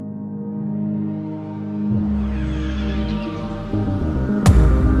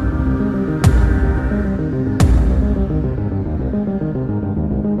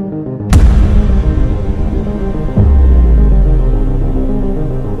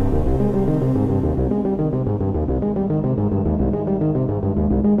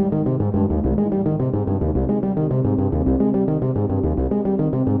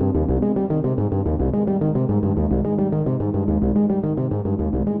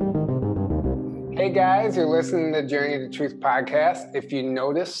Hey guys, you're listening to Journey to Truth podcast. If you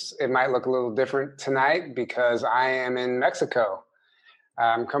notice, it might look a little different tonight because I am in Mexico.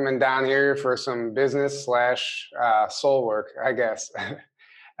 I'm coming down here for some business slash soul work, I guess.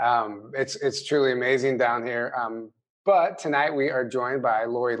 It's truly amazing down here. But tonight we are joined by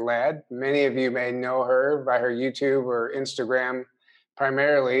Lori Ladd. Many of you may know her by her YouTube or Instagram,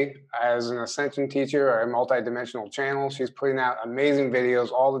 primarily as an ascension teacher or a multidimensional channel. She's putting out amazing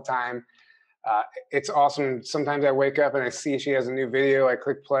videos all the time. It's awesome. Sometimes I wake up and I see she has a new video. I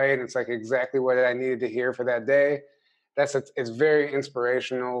click play and it's like exactly what I needed to hear for that day. It's very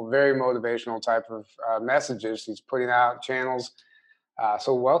inspirational, very motivational type of messages she's putting out, channels.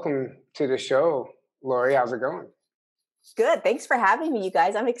 So welcome to the show, Lori. How's it going? Good. Thanks for having me, you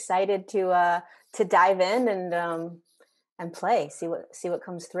guys. I'm excited to dive in and play. See what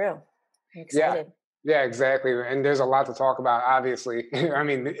comes through. I'm excited. Yeah, exactly. And there's a lot to talk about, obviously. I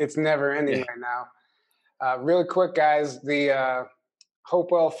mean, it's never ending right now. Really quick, guys, the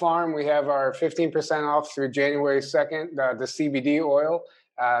Hopewell Farm, we have our 15% off through January 2nd, the CBD oil.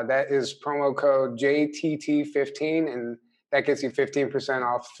 That is promo code JTT15, and that gets you 15%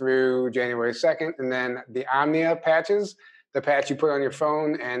 off through January 2nd. And then the Omnia patches, the patch you put on your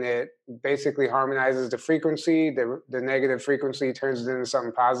phone, and it basically harmonizes the frequency. The negative frequency turns it into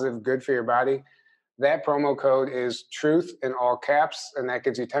something positive, good for your body. That promo code is truth in all caps, and that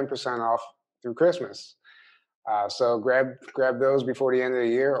gets you 10% off through Christmas. So grab those before the end of the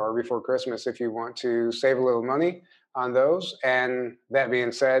year or before Christmas if you want to save a little money on those. And that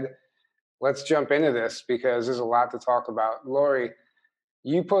being said, let's jump into this because there's a lot to talk about. Lori,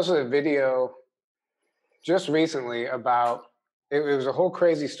 you posted a video just recently about, it was a whole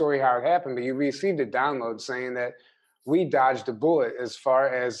crazy story how it happened, but you received a download saying that we dodged a bullet as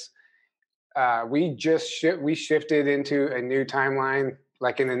far as we shifted into a new timeline,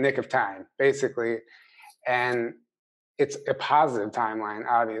 like in the nick of time, basically. And it's a positive timeline,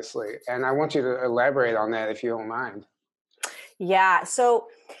 obviously. And I want you to elaborate on that if you don't mind. Yeah. So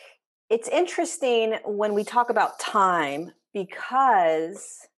it's interesting when we talk about time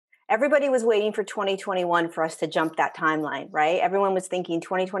because everybody was waiting for 2021 for us to jump that timeline, right? Everyone was thinking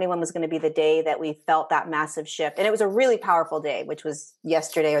 2021 was going to be the day that we felt that massive shift. And it was a really powerful day, which was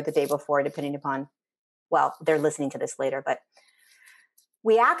yesterday or the day before, depending upon, well, they're listening to this later, but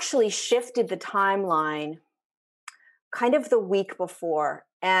we actually shifted the timeline kind of the week before.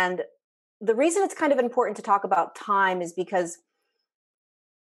 And the reason it's kind of important to talk about time is because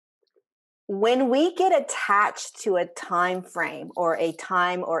when we get attached to a time frame or a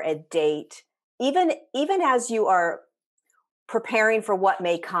time or a date, even as you are preparing for what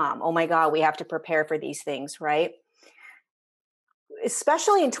may come, oh my God, we have to prepare for these things, right?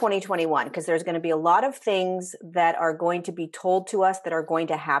 Especially in 2021, because there's going to be a lot of things that are going to be told to us that are going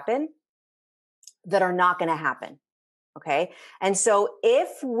to happen that are not going to happen. Okay. And so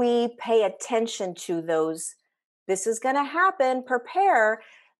if we pay attention to those, this is going to happen, prepare,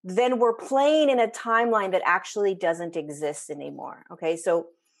 then we're playing in a timeline that actually doesn't exist anymore. Okay. So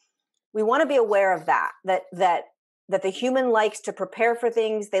we want to be aware of that the human likes to prepare for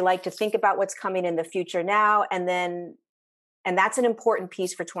things. They like to think about what's coming in the future now. And that's an important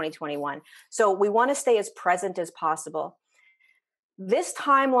piece for 2021. So we want to stay as present as possible. This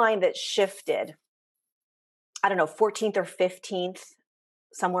timeline that shifted, I don't know, 14th or 15th,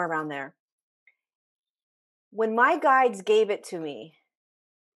 somewhere around there. When my guides gave it to me,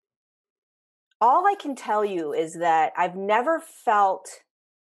 all I can tell you is that I've never felt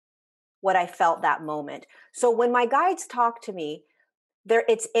what I felt that moment. So when my guides talk to me,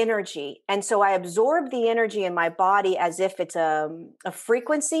 it's energy. And so I absorb the energy in my body as if it's a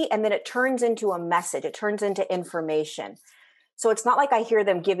frequency, and then it turns into a message. It turns into information. So it's not like I hear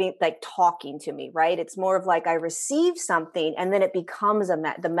them talking to me, right? It's more of like I receive something and then it becomes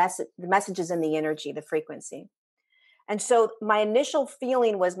the message is in the energy, the frequency. And so my initial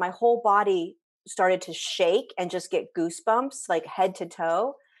feeling was my whole body started to shake and just get goosebumps, like head to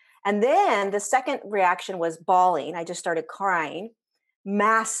toe. And then the second reaction was bawling. I just started crying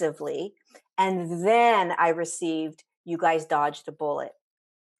massively. And then I received, you guys dodged a bullet.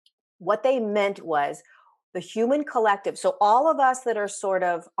 What they meant was the human collective. So all of us that are sort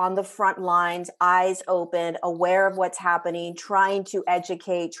of on the front lines, eyes open, aware of what's happening, trying to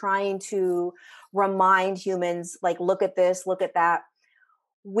educate, trying to remind humans, like, look at this, look at that.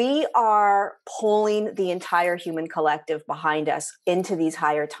 We are pulling the entire human collective behind us into these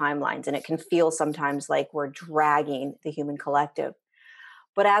higher timelines. And it can feel sometimes like we're dragging the human collective.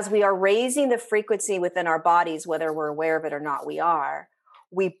 But as we are raising the frequency within our bodies, whether we're aware of it or not,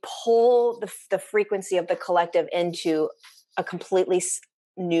 we pull the frequency of the collective into a completely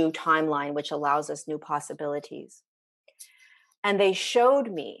new timeline, which allows us new possibilities. And they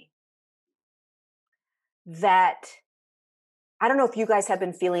showed me that, I don't know if you guys have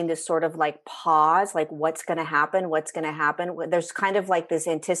been feeling this sort of like pause, like what's going to happen? What's going to happen? There's kind of like this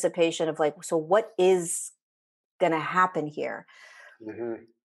anticipation of like, so what is going to happen here? Mm-hmm.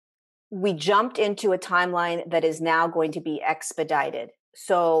 We jumped into a timeline that is now going to be expedited.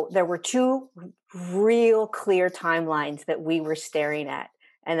 So there were two real clear timelines that we were staring at.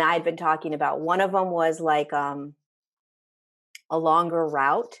 And I'd been talking about. One of them was like a longer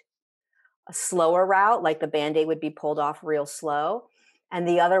route, a slower route, like the Band-Aid would be pulled off real slow. And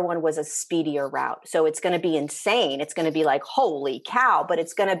the other one was a speedier route. So it's going to be insane. It's going to be like, holy cow, but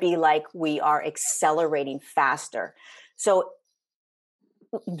it's going to be like we are accelerating faster. So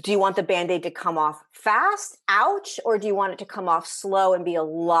do you want the Band-Aid to come off fast, ouch, or do you want it to come off slow and be a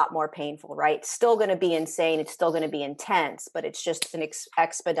lot more painful, right? It's still going to be insane. It's still going to be intense, but it's just an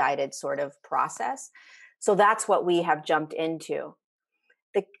expedited sort of process. So that's what we have jumped into.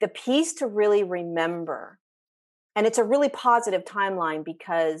 The piece to really remember, and it's a really positive timeline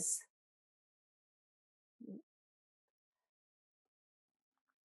because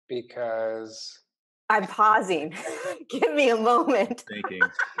I'm pausing. Give me a moment. Thinking.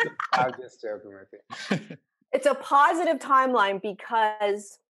 I'm just joking with you. It's a positive timeline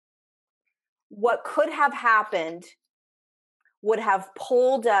because what could have happened would have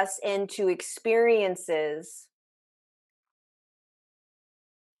pulled us into experiences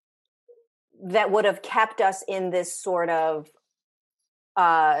that would have kept us in this sort of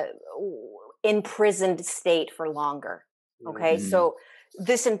imprisoned state for longer. Okay, so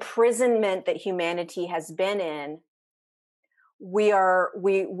this imprisonment that humanity has been in, we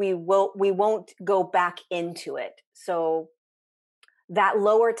won't go back into it. So that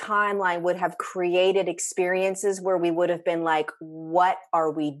lower timeline would have created experiences where we would have been like, what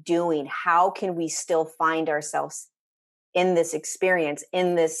are we doing? How can we still find ourselves in this experience,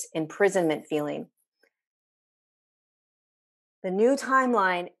 in this imprisonment feeling? The new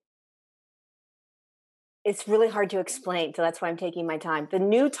timeline, it's really hard to explain, so that's why I'm taking my time. The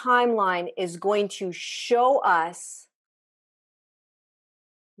new timeline is going to show us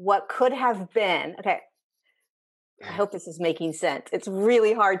what could have been. Okay, I hope this is making sense. It's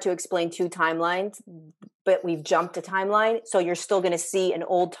really hard to explain two timelines, but we've jumped a timeline, so you're still going to see an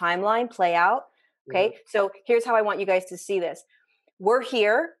old timeline play out. Okay, so here's how I want you guys to see this. We're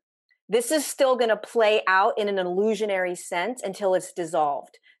here. This is still going to play out in an illusionary sense until it's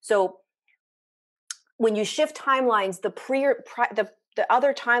dissolved. So when you shift timelines, the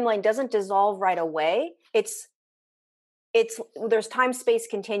other timeline doesn't dissolve right away. There's time-space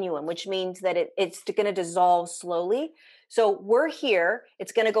continuum, which means that it's going to dissolve slowly. So we're here.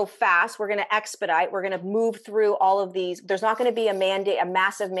 It's going to go fast. We're going to expedite. We're going to move through all of these. There's not going to be a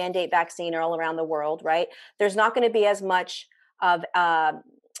massive mandate vaccine all around the world, right? There's not going to be as much of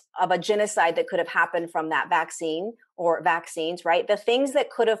a genocide that could have happened from that vaccine or vaccines, right? The things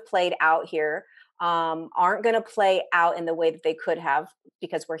that could have played out here aren't going to play out in the way that they could have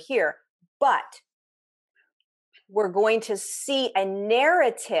because we're here. But we're going to see a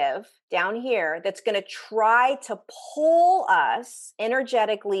narrative down here that's going to try to pull us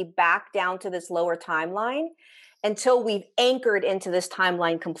energetically back down to this lower timeline until we've anchored into this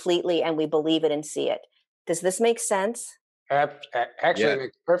timeline completely and we believe it and see it. Does this make sense? Actually, it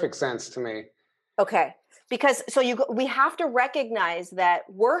makes perfect sense to me. Okay. Because we have to recognize that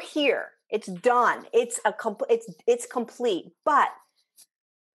we're here. It's done. It's complete. But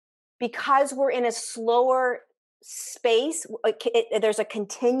because we're in a slower space, there's a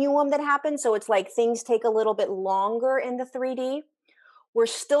continuum that happens. So it's like things take a little bit longer in the 3D. We're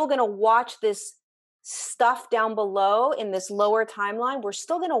still going to watch this stuff down below in this lower timeline. We're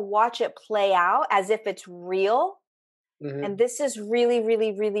still going to watch it play out as if it's real. And this is really,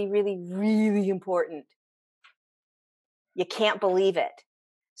 really, really, really, really important. You can't believe it.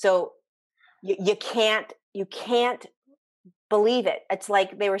 So you can't believe it. It's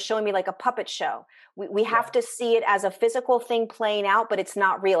like they were showing me like a puppet show. We have to see it as a physical thing playing out, but it's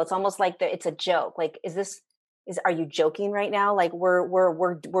not real. It's almost like it's a joke. Like, are you joking right now? Like we're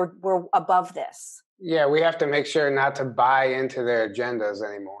above this. Yeah, we have to make sure not to buy into their agendas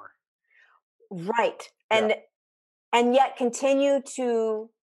anymore. Right. And yet continue to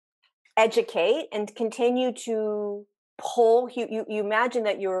educate and continue to pull. You imagine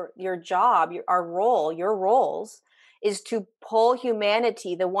that your job, your roles is to pull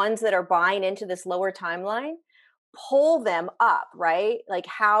humanity, the ones that are buying into this lower timeline, pull them up, right? Like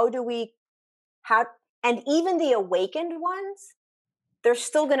and even the awakened ones, they're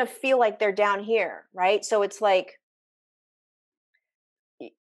still going to feel like they're down here, right? So it's like,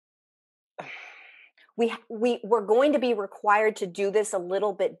 we're going to be required to do this a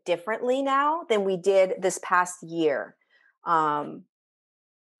little bit differently now than we did this past year.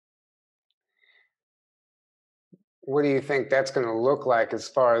 What do you think that's going to look like as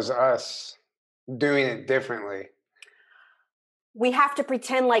far as us doing it differently? We have to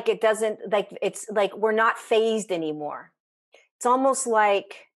pretend like it doesn't, like it's like we're not phased anymore. It's almost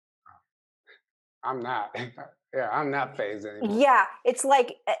like I'm not. Yeah, I'm not phased anymore. yeah, it's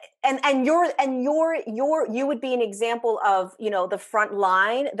like and you would be an example of, you know, the front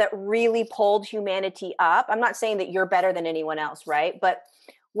line that really pulled humanity up. I'm not saying that you're better than anyone else, right? But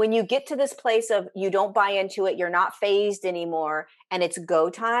when you get to this place of you don't buy into it, you're not phased anymore, and it's go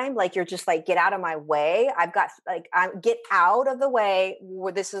time, like you're just like, get out of my way. I've got like, get out of the way.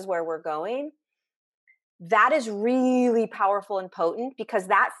 This is where we're going. That is really powerful and potent, because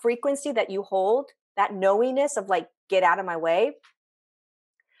that frequency that you hold, that knowingness of like, get out of my way,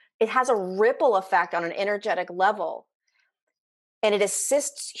 it has a ripple effect on an energetic level. And it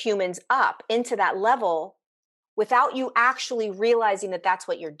assists humans up into that level without you actually realizing that that's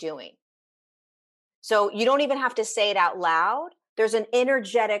what you're doing. So you don't even have to say it out loud. There's an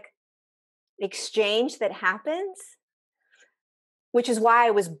energetic exchange that happens, which is why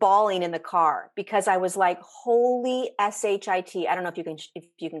I was bawling in the car, because I was like, holy shit. I don't know if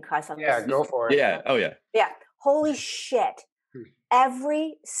you can cuss on this. Yeah, go for it. Yeah. Oh yeah. Yeah. Holy shit.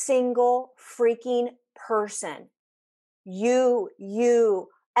 Every single freaking person,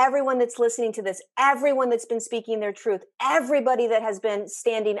 everyone that's listening to this, everyone that's been speaking their truth, everybody that has been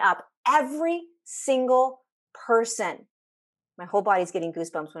standing up, every single person. My whole body's getting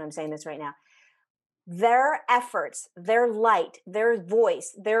goosebumps when I'm saying this right now. Their efforts, their light, their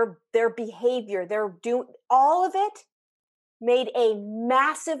voice, their behavior, all of it made a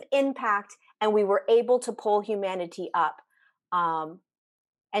massive impact, and we were able to pull humanity up.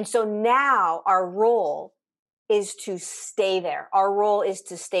 And so now our role is to stay there. Our role is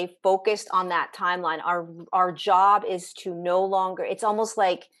to stay focused on that timeline. Our job is to no longer, it's almost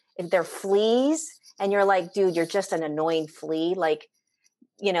like if they're fleas and you're like, dude, you're just an annoying flea. Like,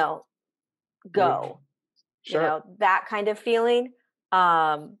 you know, go, Sure. you know, that kind of feeling.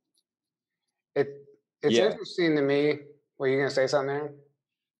 It's interesting to me. Were you going to say something there?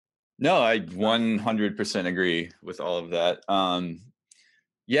 No, I 100% agree with all of that.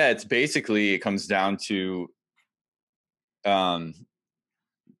 Yeah, it's basically, it comes down to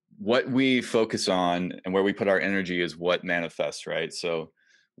what we focus on and where we put our energy is what manifests, right? So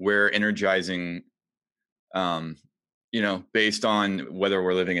we're energizing, based on whether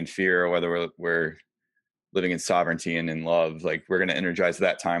we're living in fear or whether we're living in sovereignty and in love. Like, we're going to energize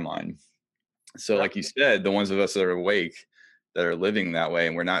that timeline. So like you said, the ones of us that are awake, that are living that way,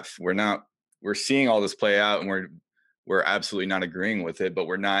 and we're seeing all this play out, and we're absolutely not agreeing with it, but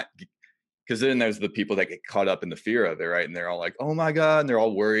we're not, because then there's the people that get caught up in the fear of it, right? And they're all like, oh my God, and they're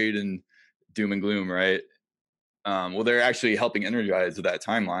all worried and doom and gloom, right? Well, they're actually helping energize that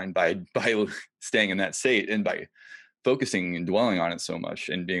timeline by staying in that state and by focusing and dwelling on it so much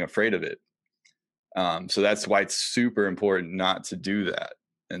and being afraid of it. So that's why it's super important not to do that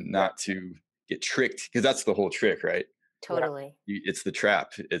and not to get tricked, because that's the whole trick, right? Totally. It's the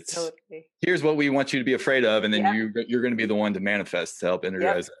trap. It's totally. Here's what we want you to be afraid of, and then you're going to be the one to manifest, to help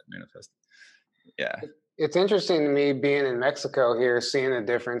energize that manifest. Yeah. It's interesting to me being in Mexico here, seeing the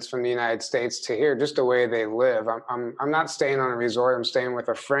difference from the United States to here, just the way they live. I'm not staying on a resort. I'm staying with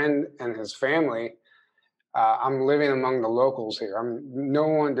a friend and his family. I'm living among the locals here.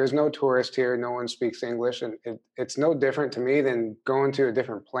 There's no tourist here. No one speaks English, and it's no different to me than going to a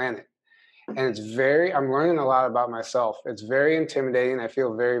different planet. And I'm learning a lot about myself. It's very intimidating. I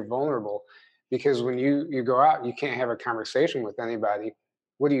feel very vulnerable, because when you go out, you can't have a conversation with anybody.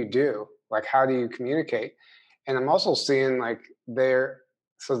 What do you do? Like, how do you communicate? And I'm also seeing like they're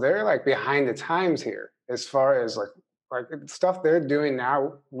like behind the times here, as far as like stuff they're doing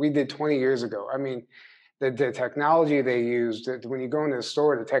now, we did 20 years ago. I mean, the technology they used, when you go into the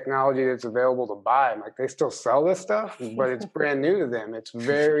store, the technology that's available to buy, like, they still sell this stuff, but it's brand new to them. It's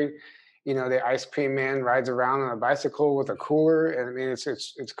very, the ice cream man rides around on a bicycle with a cooler, and I mean,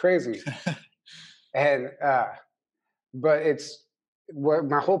 it's crazy. And but it's what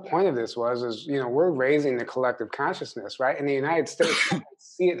my whole point of this is we're raising the collective consciousness, right? In the United States, I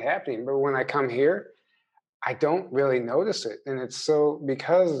see it happening, but when I come here, I don't really notice it, and it's so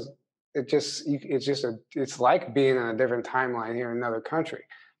because it's like being on a different timeline here in another country.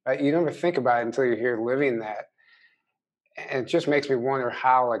 Right? You never think about it until you're here living that. And it just makes me wonder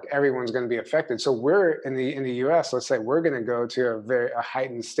how like everyone's going to be affected. So we're in the US, let's say we're going to go to a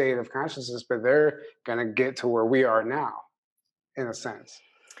heightened state of consciousness, but they're going to get to where we are now, in a sense.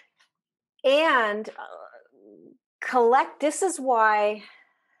 And this is why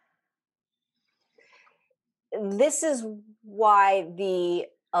the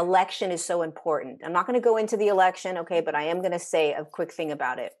election is so important. I'm not going to go into the election, okay, but I am going to say a quick thing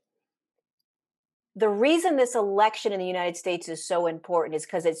about it. The reason this election in the United States is so important is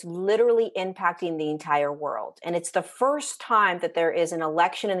because it's literally impacting the entire world. And it's the first time that there is an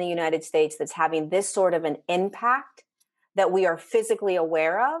election in the United States that's having this sort of an impact that we are physically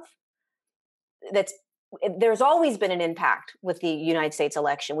aware of. There's always been an impact with the United States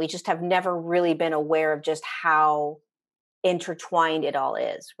election. We just have never really been aware of just how intertwined it all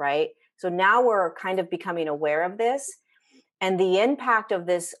is, right? So now we're kind of becoming aware of this. And the impact of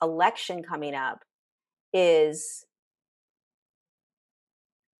this election coming up is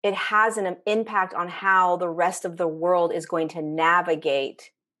it has an impact on how the rest of the world is going to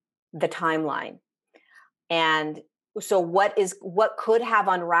navigate the timeline. And so what could have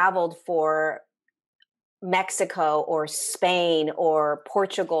unraveled for Mexico or Spain or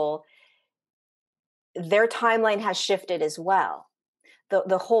Portugal, their timeline has shifted as well.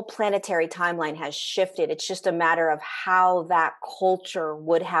 The whole planetary timeline has shifted. It's just a matter of how that culture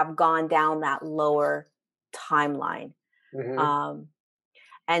would have gone down that lower timeline. Mm-hmm.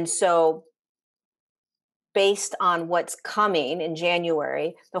 And so based on what's coming in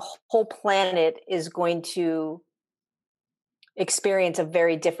January, the whole planet is going to experience a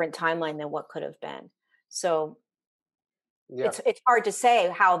very different timeline than what could have been. So yeah. It's hard to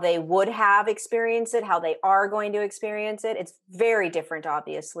say how they would have experienced it, how they are going to experience it. It's very different,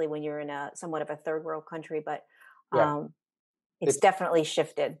 obviously, when you're in a somewhat of a third world country, but it's definitely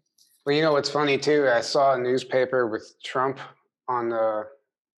shifted. Well, you know what's funny too? I saw a newspaper with Trump on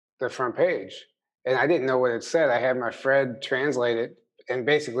the front page, and I didn't know what it said. I had my friend translate it, and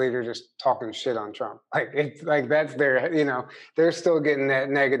basically they're just talking shit on Trump. Like it's like that's their, you know, they're still getting that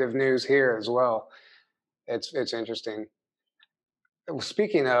negative news here as well. It's interesting.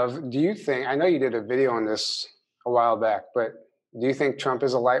 Speaking of, do you think, I know you did a video on this a while back, but do you think Trump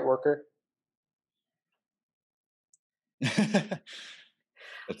is a light worker?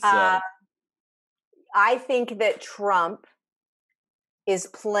 I think that Trump is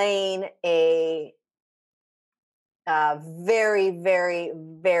playing a very, very,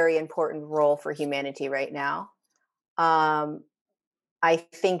 very important role for humanity right now. I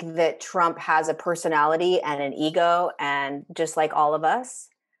think that Trump has a personality and an ego, and just like all of us.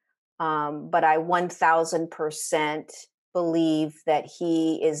 But I 1000% believe that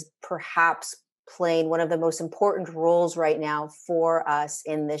he is perhaps playing one of the most important roles right now for us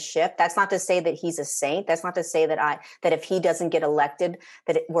in this shift. That's not to say that he's a saint. That's not to say that if he doesn't get elected,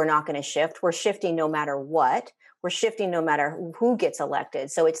 we're not going to shift. We're shifting no matter what. We're shifting no matter who gets elected.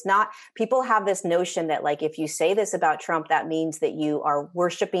 So it's not, people have this notion that like, if you say this about Trump, that means that you are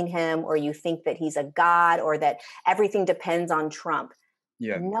worshiping him, or you think that he's a god, or that everything depends on Trump.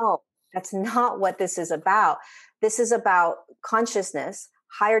 Yeah. No, that's not what this is about. This is about consciousness,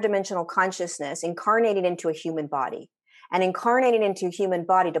 higher dimensional consciousness, incarnating into a human body, and incarnating into a human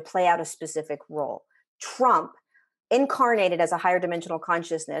body to play out a specific role. Trump incarnated as a higher dimensional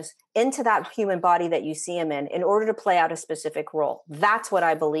consciousness into that human body that you see him in order to play out a specific role. That's what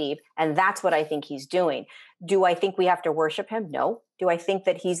I believe, and that's what I think he's doing. Do I think we have to worship him? No. Do I think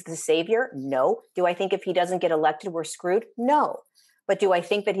that he's the savior? No. Do I think if he doesn't get elected, we're screwed? No. But do I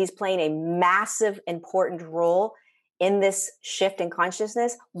think that he's playing a massive, important role in this shift in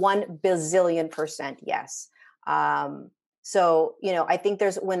consciousness? 1 bazillion% yes. So, you know, I think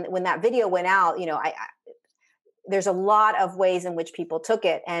there's, when that video went out, you know, there's a lot of ways in which people took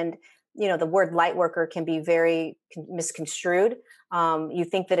it. And, you know, the word light worker can be very misconstrued. You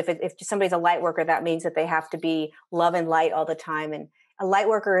think that if somebody's a light worker, that means that they have to be love and light all the time. And a light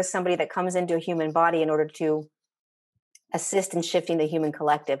worker is somebody that comes into a human body in order to assist in shifting the human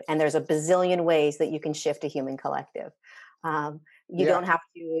collective. And there's a bazillion ways that you can shift a human collective. You don't have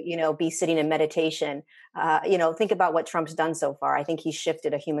to, you know, be sitting in meditation. You know, think about what Trump's done so far. I think he's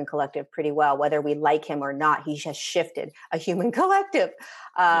shifted a human collective pretty well, whether we like him or not. He has shifted a human collective.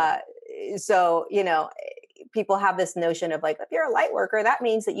 So, you know, people have this notion of like, if you're a light worker, that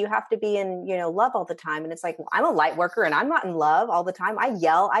means that you have to be in, you know, love all the time. And it's like, well, I'm a light worker and I'm not in love all the time. I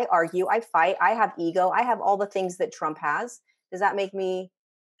yell, I argue, I fight, I have ego, I have all the things that Trump has. Does that make me,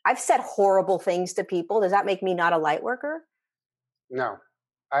 I've said horrible things to people. Does that make me not a light worker? No,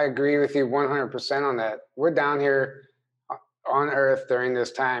 I agree with you 100% on that. We're down here on Earth during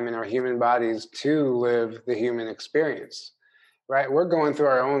this time in our human bodies to live the human experience, right? We're going through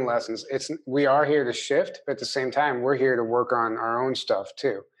our own lessons. We are here to shift, but at the same time, we're here to work on our own stuff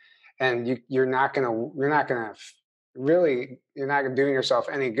too. And you're not gonna really, you're not doing yourself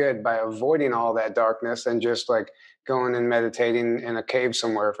any good by avoiding all that darkness and just like going and meditating in a cave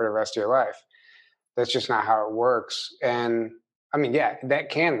somewhere for the rest of your life. That's just not how it works. And I mean, yeah, that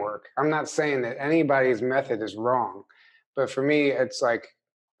can work. I'm not saying that anybody's method is wrong, but for me, it's like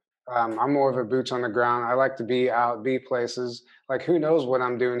I'm more of a boots on the ground. I like to be out, be places. Like, who knows what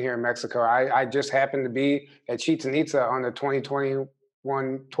I'm doing here in Mexico? I just happened to be at Chichen Itza on the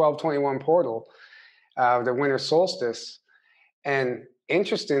 1221 portal, the winter solstice. And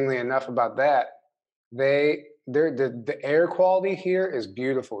interestingly enough about that, the air quality here is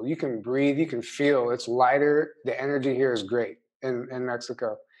beautiful. You can breathe, you can feel it's lighter. The energy here is great in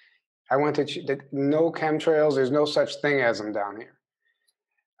Mexico. I went to no chemtrails. There's no such thing as them down here.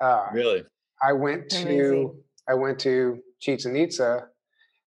 Really? I went to Chichen Itza,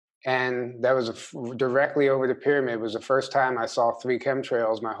 and that was directly over the pyramid. It was the first time I saw 3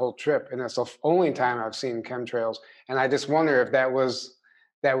 chemtrails my whole trip, and that's the only time I've seen chemtrails. And I just wonder if that was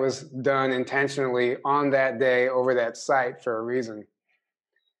done intentionally on that day over that site for a reason.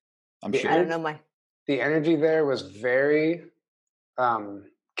 I'm sure. I don't know the energy there was very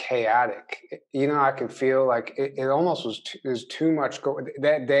chaotic. You know, I can feel like it almost was too much.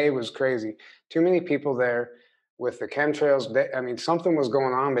 That day was crazy. Too many people there with the chemtrails. I mean, something was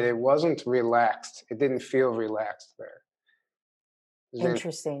going on, but it wasn't relaxed. It didn't feel relaxed there.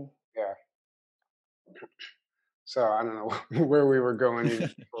 Interesting. Yeah. So I don't know where we were going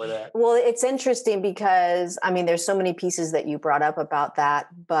before that. Well, it's interesting because, I mean, there's so many pieces that you brought up about that,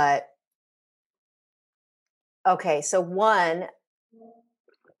 but okay. So one,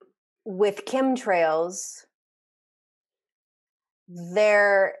 with chemtrails,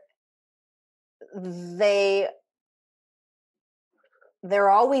 they're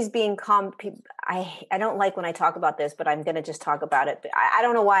always being I don't like when I talk about this, but I'm going to just talk about it. I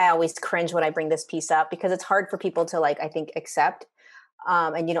don't know why I always cringe when I bring this piece up, because it's hard for people to, like, I think, accept,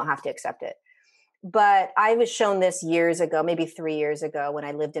 and you don't have to accept it. But I was shown this years ago, maybe 3 years ago, when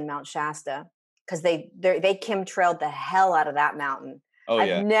I lived in Mount Shasta, because they chemtrailed the hell out of that mountain. Oh,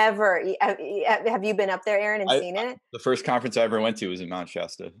 yeah. I've never, have you been up there, Aaron, and seen it? The first conference I ever went to was in Mount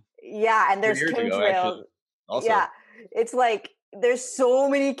Shasta. Yeah. And there's chemtrails. Yeah. It's like, there's so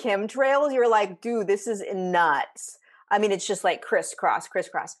many chemtrails. You're like, dude, this is nuts. I mean, it's just like crisscross.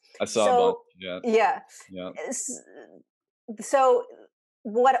 I saw a bunch. Yeah. So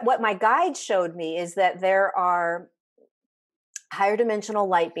what my guide showed me is that there are higher dimensional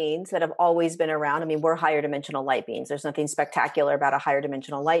light beings that have always been around. I mean, we're higher dimensional light beings. There's nothing spectacular about a higher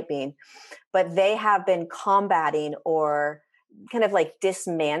dimensional light being, but they have been combating or kind of like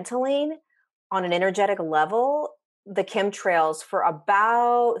dismantling on an energetic level the chemtrails for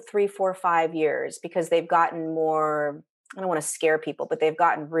about 3, 4, 5 years, because they've gotten more, I don't want to scare people, but they've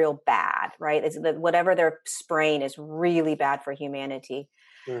gotten real bad, right? Whatever they're spraying is really bad for humanity.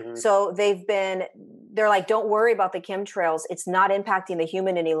 Mm-hmm. So they're like, don't worry about the chemtrails. It's not impacting the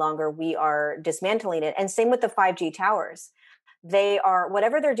human any longer. We are dismantling it. And same with the 5G towers. They are,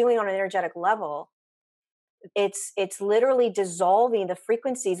 whatever they're doing on an energetic level, it's literally dissolving the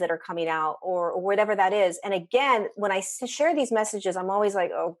frequencies that are coming out or whatever that is. And again, when I share these messages, I'm always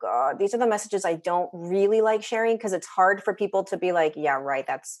like, oh God, these are the messages I don't really like sharing, because it's hard for people to be like, yeah, right,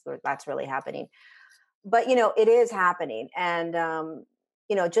 that's really happening. But, you know, it is happening. And,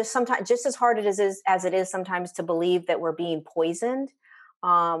 you know, just as hard as it is sometimes to believe that we're being poisoned,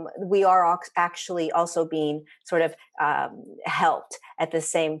 we are actually also being sort of helped at the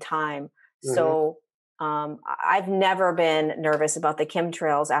same time. Mm-hmm. So I've never been nervous about the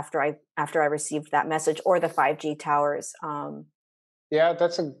chemtrails after I received that message, or the 5G towers. Yeah,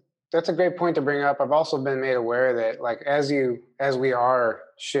 that's a great point to bring up. I've also been made aware that, like, as we are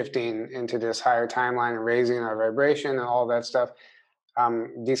shifting into this higher timeline and raising our vibration and all that stuff,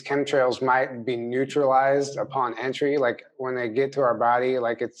 these chemtrails might be neutralized upon entry. Like when they get to our body,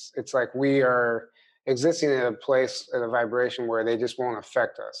 like it's like we are existing in a place at a vibration where they just won't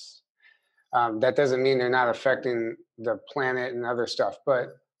affect us. That doesn't mean they're not affecting the planet and other stuff,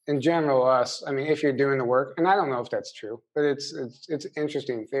 but in general, us. I mean, if you're doing the work, and I don't know if that's true, but it's an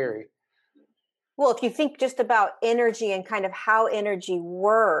interesting theory. Well, if you think just about energy and kind of how energy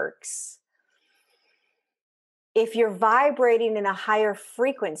works, if you're vibrating in a higher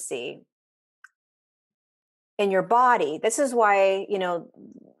frequency in your body, this is why, you know,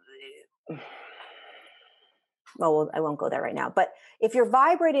 well, I won't go there right now, but if you're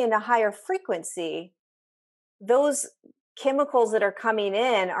vibrating in a higher frequency, those chemicals that are coming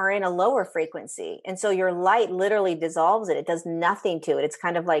in are in a lower frequency. And so your light literally dissolves it. It does nothing to it. It's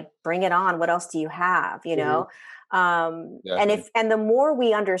kind of like, bring it on. What else do you have? You know? And the more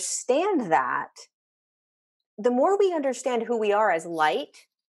we understand that, the more we understand who we are as light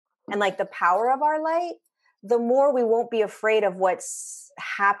and like the power of our light, the more we won't be afraid of what's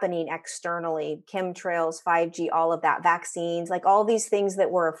happening externally, chemtrails, 5G, all of that, vaccines, like all these things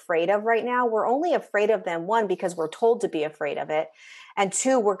that we're afraid of right now. We're only afraid of them, one, because we're told to be afraid of it. And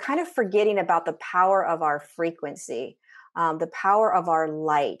two, we're kind of forgetting about the power of our frequency, the power of our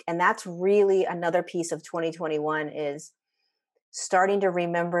light. And that's really another piece of 2021 is starting to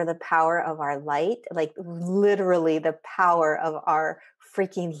remember the power of our light, like literally the power of our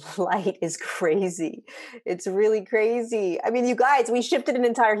freaking light is crazy. It's really crazy. I mean, you guys, we shifted an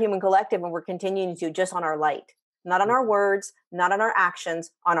entire human collective and we're continuing to just on our light, not on our words, not on our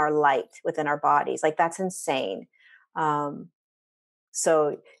actions, on our light within our bodies. Like that's insane.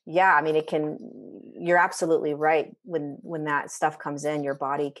 So yeah, I mean, you're absolutely right. When that stuff comes in, your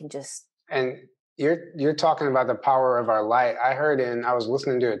body can just. And you're talking about the power of our light. I was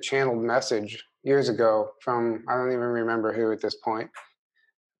listening to a channeled message years ago from, I don't even remember who at this point,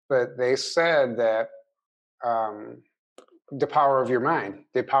 but they said that the power of your mind,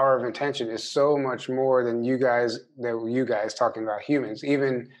 the power of intention is so much more than you guys talking about humans,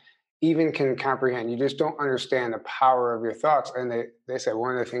 even can comprehend. You just don't understand the power of your thoughts. And they said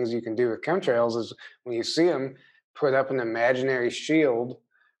one of the things you can do with chemtrails is when you see them, put up an imaginary shield,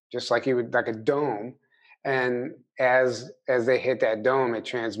 just like you would, like a dome. And as they hit that dome, it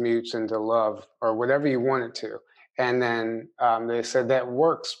transmutes into love or whatever you want it to. And then they said that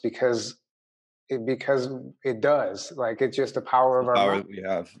works because it does. Like it's just the power of our mind. We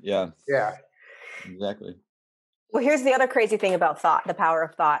have. Yeah. Yeah. Exactly. Well, here's the other crazy thing about thought, the power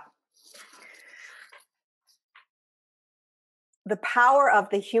of thought. The power of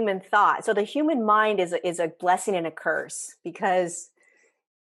the human thought. So the human mind is a blessing and a curse because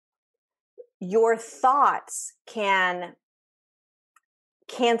your thoughts can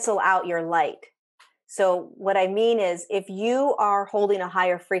cancel out your light. So what I mean is if you are holding a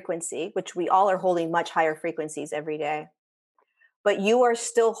higher frequency, which we all are holding much higher frequencies every day, but you are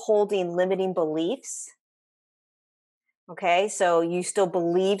still holding limiting beliefs. Okay, so you still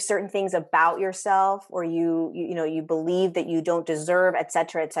believe certain things about yourself, or you believe that you don't deserve, et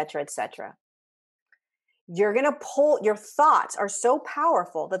cetera, et cetera, et cetera. You're going to your thoughts are so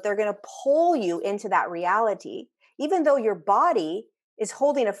powerful that they're going to pull you into that reality, even though your body is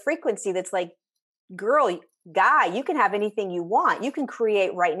holding a frequency that's like, girl, guy, you can have anything you want. You can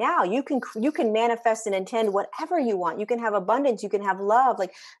create right now. You can manifest and intend whatever you want. You can have abundance. You can have love.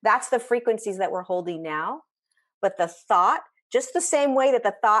 Like that's the frequencies that we're holding now. But the thought, just the same way that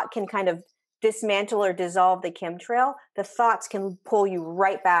the thought can kind of dismantle or dissolve the chemtrail, the thoughts can pull you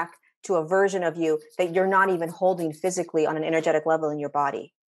right back to a version of you that you're not even holding physically on an energetic level in your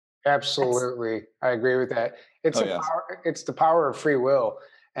body. Absolutely. I agree with that. It's the power of free will.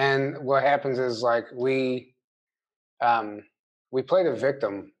 And what happens is like we play the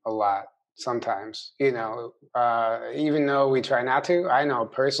victim a lot sometimes, even though we try not to. I know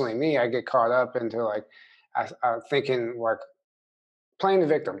personally I get caught up into like, thinking like playing the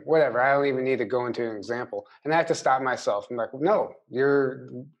victim, whatever. I don't even need to go into an example. And I have to stop myself. I'm like, no,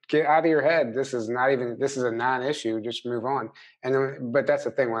 get out of your head. This is a non-issue. Just move on. And then, but that's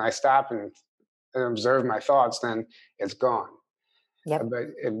the thing. When I stop and observe my thoughts, then it's gone. Yep.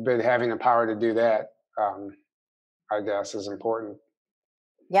 But having the power to do that, I guess, is important.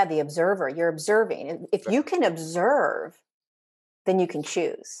 Yeah, the observer. You're observing. If you can observe, then you can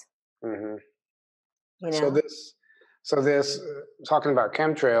choose. Mm-hmm. You know? So this talking about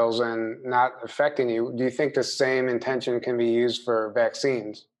chemtrails and not affecting you, do you think the same intention can be used for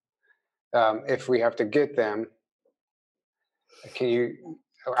vaccines? If we have to get them,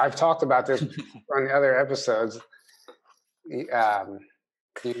 I've talked about this on the other episodes. Do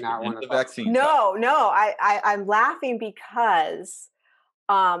you not want to talk? Vaccine? No, I'm laughing because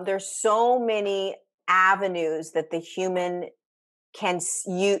there's so many avenues that the human can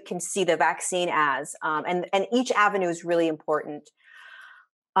see the vaccine as, and each avenue is really important.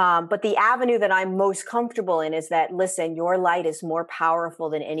 But the avenue that I'm most comfortable in is that, listen, your light is more powerful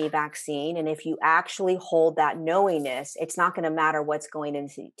than any vaccine. And if you actually hold that knowingness, it's not going to matter what's going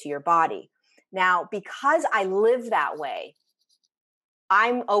into your body. Now, because I live that way,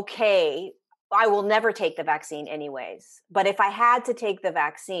 I'm okay. I will never take the vaccine anyways. But if I had to take the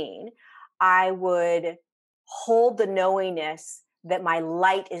vaccine, I would hold the knowingness that my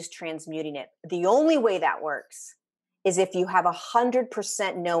light is transmuting it. The only way that works is if you have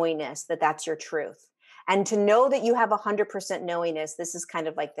 100% knowingness that that's your truth. And to know that you have 100% knowingness, this is kind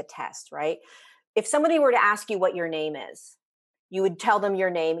of like the test, right? If somebody were to ask you what your name is, you would tell them your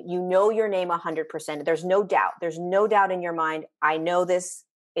name. You know your name 100%. There's no doubt. There's no doubt in your mind. I know this.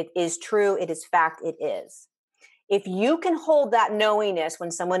 It is true. It is fact. It is. If you can hold that knowingness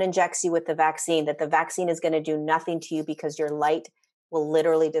when someone injects you with the vaccine, that the vaccine is going to do nothing to you because your light will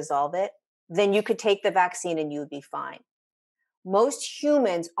literally dissolve it, then you could take the vaccine and you would be fine. Most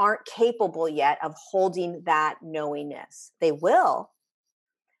humans aren't capable yet of holding that knowingness. They will,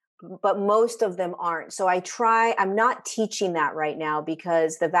 but most of them aren't. So I'm not teaching that right now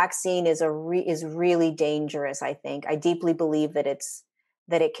because the vaccine is is really dangerous. I think I deeply believe that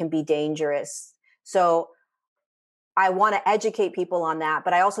it can be dangerous. So I want to educate people on that,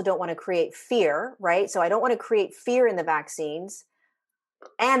 but I also don't want to create fear, right? So I don't want to create fear in the vaccines.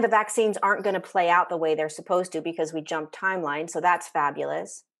 And the vaccines aren't going to play out the way they're supposed to because we jumped timelines. So that's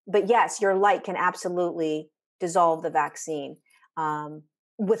fabulous. But yes, your light can absolutely dissolve the vaccine.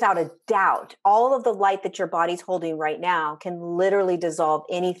 Without a doubt, all of the light that your body's holding right now can literally dissolve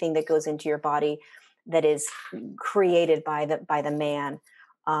anything that goes into your body that is created by the man.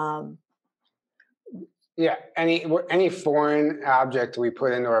 Yeah, any foreign object we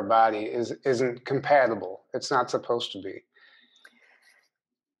put into our body isn't compatible. It's not supposed to be.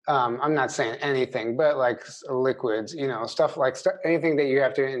 I'm not saying anything, but like liquids, stuff like anything that you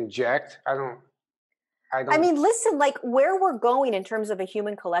have to inject. I mean, listen, like where we're going in terms of a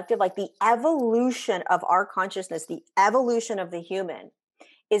human collective, like the evolution of our consciousness, the evolution of the human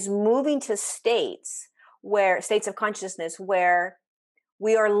is moving to states of consciousness where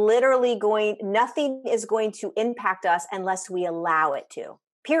we are literally nothing is going to impact us unless we allow it to,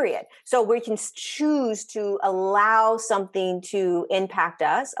 period. So we can choose to allow something to impact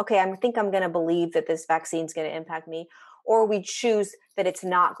us. Okay, I think I'm going to believe that this vaccine is going to impact me, or we choose that it's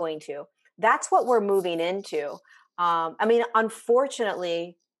not going to. That's what we're moving into. I mean,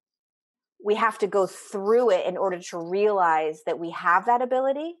 unfortunately, we have to go through it in order to realize that we have that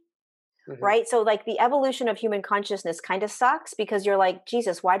ability. Mm-hmm. Right. So like the evolution of human consciousness kind of sucks because you're like,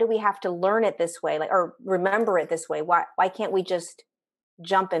 Jesus, why do we have to learn it this way? Like, or remember it this way? Why can't we just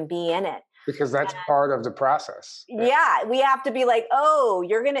jump and be in it? Because that's part of the process. Yeah. We have to be like, oh,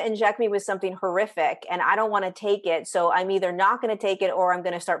 you're going to inject me with something horrific and I don't want to take it. So I'm either not going to take it or I'm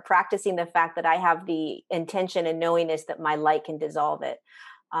going to start practicing the fact that I have the intention and knowingness that my light can dissolve it.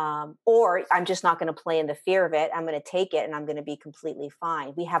 Or I'm just not going to play in the fear of it. I'm going to take it and I'm going to be completely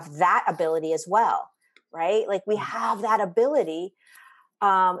fine. We have that ability as well, right? Like we have that ability.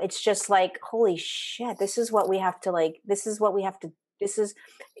 It's just like, holy shit, this is what we have to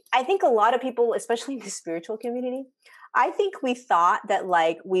I think a lot of people, especially in the spiritual community, I think we thought that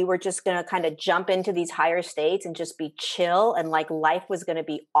like we were just going to kind of jump into these higher states and just be chill and like life was going to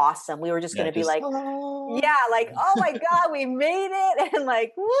be awesome. We were just going to be like, yeah, like, oh my God, we made it. And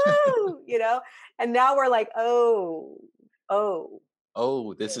like, woo, and now we're like, oh,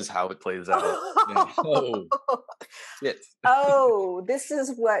 this is how it plays out. Shit. Oh, this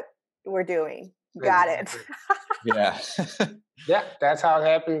is what we're doing. Got it. Yeah. Yeah, that's how it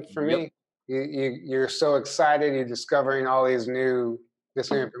happened for me. You're so excited. You're discovering all this new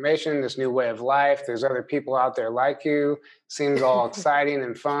information, this new way of life. There's other people out there like you. Seems all exciting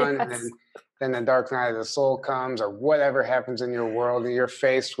and fun. Yes. And then the dark night of the soul comes or whatever happens in your world and you're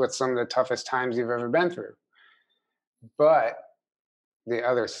faced with some of the toughest times you've ever been through. But the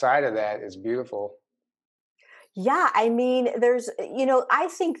other side of that is beautiful. Yeah, I mean, there's, I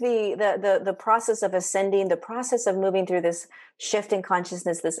think the process of ascending, the process of moving through this shift in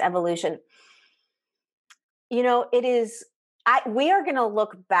consciousness, this evolution, it is, we are going to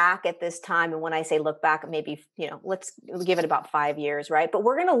look back at this time. And when I say look back, maybe, let's give it about 5 years, right? But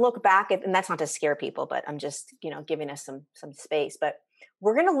we're going to look back at, and that's not to scare people, but I'm just, giving us some space, but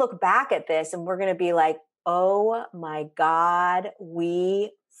we're going to look back at this and we're going to be like, oh my God,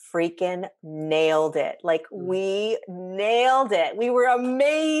 we freaking nailed it. Like we nailed it. We were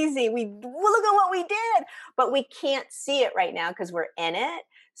amazing. Look at what we did, but we can't see it right now because we're in it.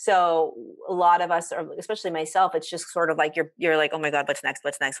 So a lot of us, or especially myself, it's just sort of like, you're like, oh my God, what's next?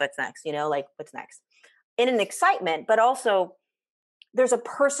 What's next? What's next? like what's next in an excitement, but also there's a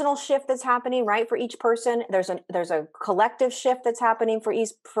personal shift that's happening, right? For each person, there's a collective shift that's happening for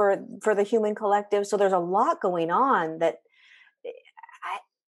the human collective. So there's a lot going on that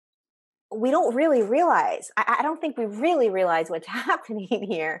we don't really realize. I don't think we really realize what's happening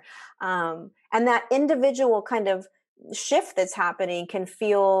here. And that individual kind of shift that's happening can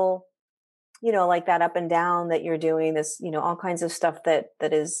feel, like that up and down that you're doing this, all kinds of stuff that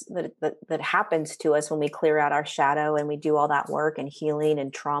happens to us when we clear out our shadow and we do all that work and healing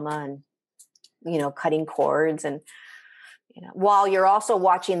and trauma and, cutting cords and, while you're also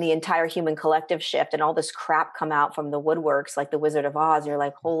watching the entire human collective shift and all this crap come out from the woodworks, like the Wizard of Oz, you're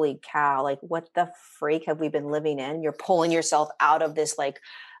like, holy cow, like what the freak have we been living in? You're pulling yourself out of this like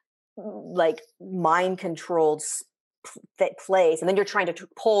mind controlled place, and then you're trying to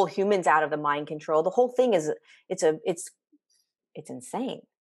pull humans out of the mind control. The whole thing is it's insane.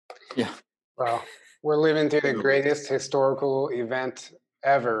 Yeah. Well, we're living through the greatest historical event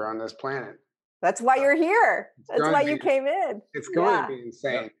ever on this planet. That's why you're here. That's why you came in. It's going to be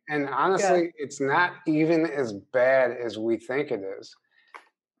insane. Yeah. And honestly, it's not even as bad as we think it is.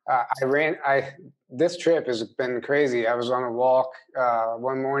 This trip has been crazy. I was on a walk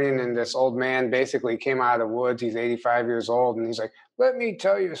one morning, and this old man basically came out of the woods. He's 85 years old, and he's like, "Let me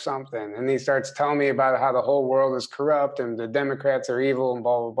tell you something." And he starts telling me about how the whole world is corrupt and the Democrats are evil and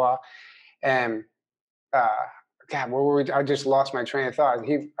blah, blah, blah. And God, what were we? I just lost my train of thought.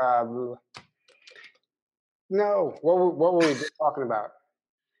 What were we just talking about?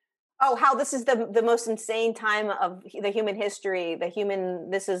 Oh, how this is the most insane time of the human history.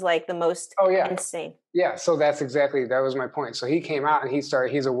 This is like the most insane. Yeah, so that was my point. So he came out and he's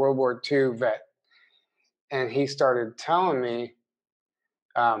a World War II vet. And he started telling me,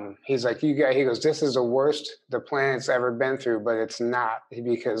 he's like, he goes, this is the worst the planet's ever been through, but it's not,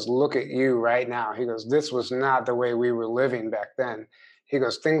 because look at you right now. He goes, this was not the way we were living back then. He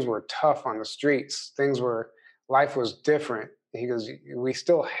goes, things were tough on the streets. Life was different. He goes, we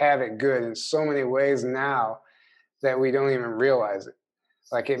still have it good in so many ways now that we don't even realize it.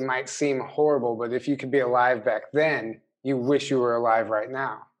 Like, it might seem horrible, but if you could be alive back then, you wish you were alive right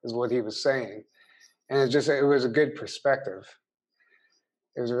now, is what he was saying. And it was a good perspective.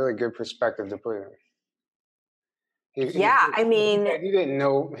 It was a really good perspective to put in. He didn't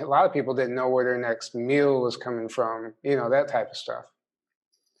know, a lot of people didn't know where their next meal was coming from, that type of stuff.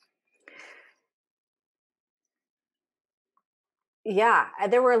 Yeah,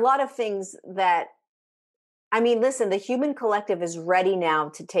 there were a lot of things that, listen, the human collective is ready now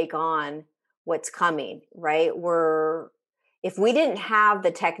to take on what's coming, right? If we didn't have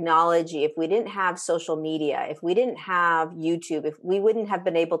the technology, if we didn't have social media, if we didn't have YouTube, if we wouldn't have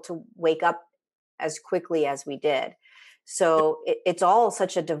been able to wake up as quickly as we did. So it's all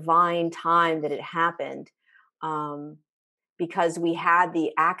such a divine time that it happened, because we had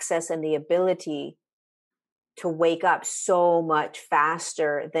the access and the ability to wake up so much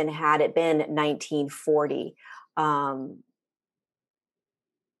faster than had it been 1940.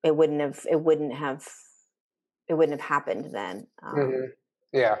 It wouldn't have happened then.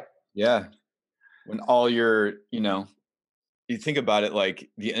 Yeah. When all your, you think about it, like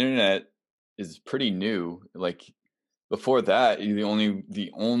the internet is pretty new. Like before that,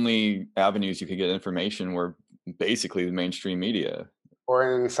 the only avenues you could get information were basically the mainstream media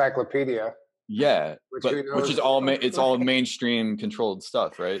or an encyclopedia. Yeah, which is all mainstream controlled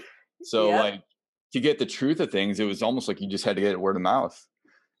stuff, right? So like to get the truth of things, it was almost like you just had to get it word of mouth,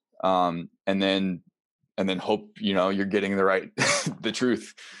 and then hope you're getting the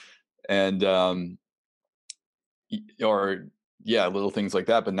truth, and little things like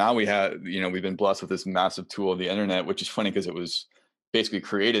that. But now we have we've been blessed with this massive tool of the internet, which is funny because it was basically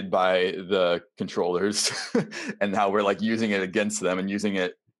created by the controllers, and now we're like using it against them and using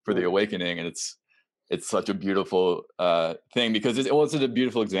it for the awakening. And it's such a beautiful thing, because it's a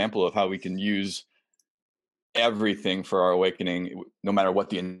beautiful example of how we can use everything for our awakening, no matter what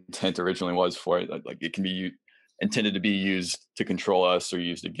the intent originally was for it. Like it can be intended to be used to control us or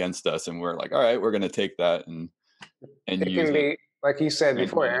used against us, and we're like, all right, we're going to take that and use it. Like you said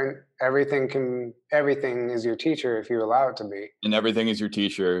before, Aaron, everything is your teacher if you allow it to be. And everything is your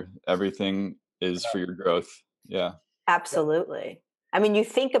teacher. Everything is for your growth. Yeah. Absolutely. You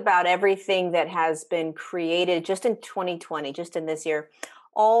think about everything that has been created just in 2020, just in this year,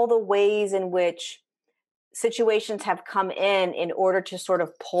 all the ways in which situations have come in order to sort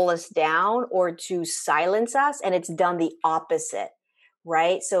of pull us down or to silence us. And it's done the opposite,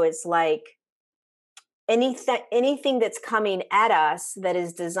 right? So it's like anything that's coming at us that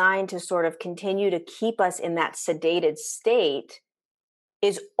is designed to sort of continue to keep us in that sedated state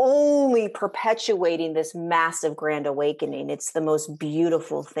is only perpetuating this massive grand awakening. It's the most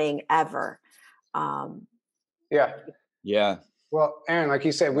beautiful thing ever. Yeah. Well, Aaron, like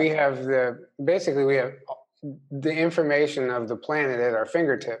you said, we have the information of the planet at our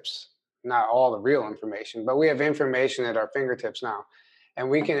fingertips. Not all the real information, but we have information at our fingertips now, and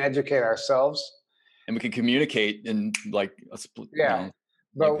we can educate ourselves. And we can communicate in like a split,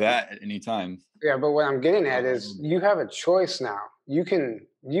 like that at any time. Yeah, but what I'm getting at is you have a choice now. You can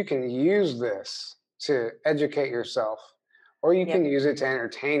use this to educate yourself, or you can use it to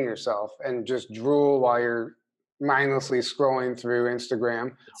entertain yourself and just drool while you're mindlessly scrolling through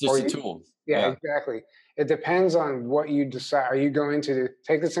Instagram. It's just a tool. Yeah, exactly. It depends on what you decide. Are you going to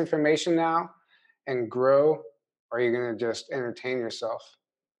take this information now and grow, or are you going to just entertain yourself?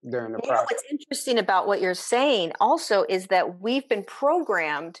 during the You know, process. what's interesting about what you're saying also is that we've been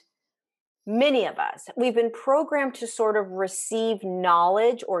programmed, many of us, we've been programmed to sort of receive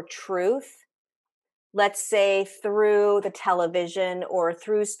knowledge or truth, let's say through the television or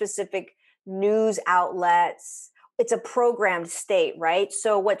through specific news outlets. It's a programmed state, right?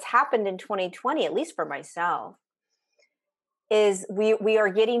 So what's happened in 2020, at least for myself, is we are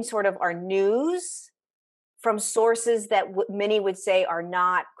getting sort of our news from sources that many would say are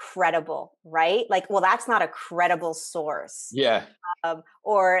not credible, right? Like, well, that's not a credible source. Yeah.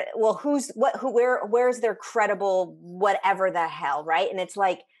 Or, well, where's their credible whatever the hell, right? And it's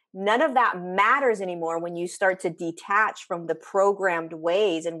like, none of that matters anymore when you start to detach from the programmed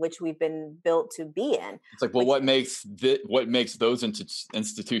ways in which we've been built to be in. It's like, well, what makes those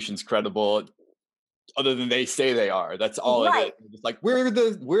institutions credible other than they say they are? That's all it is. It's like, we're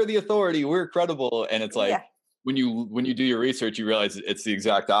the authority, we're credible. And it's like, when you do your research, you realize it's the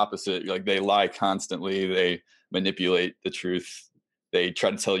exact opposite. Like, they lie constantly, they manipulate the truth, they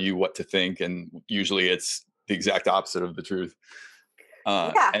try to tell you what to think, and usually it's the exact opposite of the truth.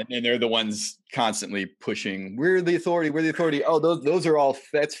 And then they're the ones constantly pushing, we're the authority. Oh, those are all,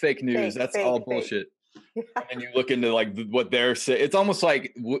 that's fake news. That's all bullshit. And you look into like what they're saying. It's almost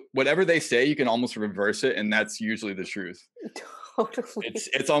like whatever they say, you can almost reverse it, and that's usually the truth. Totally.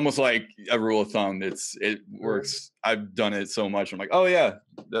 It's almost like a rule of thumb. It works. I've done it so much. I'm like, oh yeah,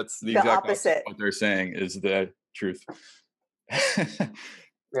 that's the exact opposite. What they're saying is the truth.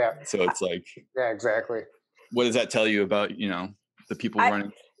 Yeah. So it's like, yeah, exactly. What does that tell you about, the people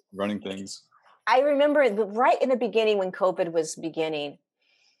running things? I remember right in the beginning when COVID was beginning,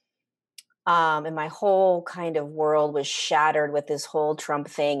 and my whole kind of world was shattered with this whole Trump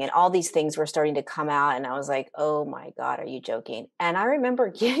thing, and all these things were starting to come out. And I was like, oh my God, are you joking? And I remember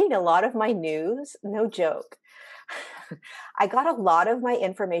getting a lot of my news, no joke. I got a lot of my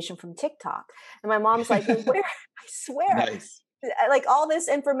information from TikTok. And my mom's like, where? I swear. Nice. Like, all this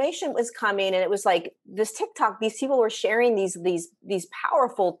information was coming, and it was like this TikTok, these people were sharing these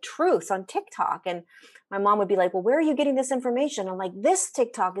powerful truths on TikTok. And my mom would be like, well, where are you getting this information? I'm like, this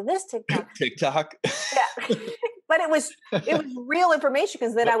TikTok and this TikTok. TikTok. Yeah. But it was real information,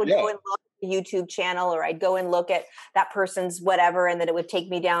 because then I would go and look at the YouTube channel, or I'd go and look at that person's whatever, and then it would take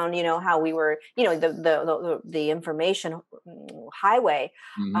me down, how we were, the information highway.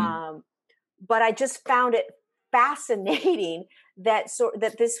 Mm-hmm. But I just found it fascinating that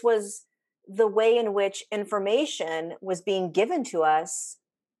this was the way in which information was being given to us,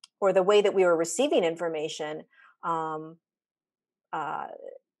 or the way that we were receiving information,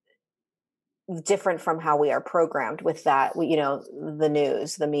 different from how we are programmed with that, the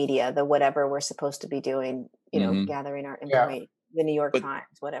news, the media, the whatever we're supposed to be doing, gathering our information, the New York Times,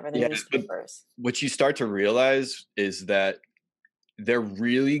 whatever, the newspapers. What you start to realize is that they're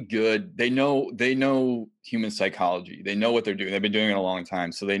really good. They know human psychology. They know what they're doing. They've been doing it a long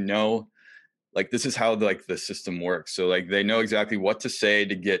time. So they know, like, this is how the system works. So like, they know exactly what to say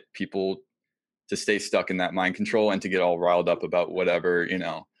to get people to stay stuck in that mind control and to get all riled up about whatever,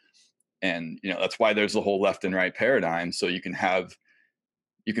 and, that's why there's the whole left and right paradigm. So you can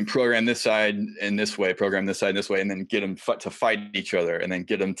program this side in this way, program this side this way, and then get them to fight each other, and then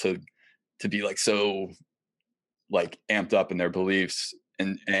get them to be like, so like amped up in their beliefs,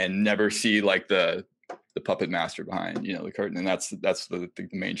 and never see like the puppet master behind, the curtain. And that's the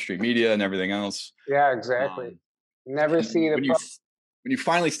mainstream media and everything else. Yeah, exactly. Never see when you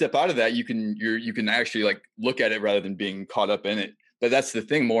finally step out of that, you can actually like look at it rather than being caught up in it. But that's the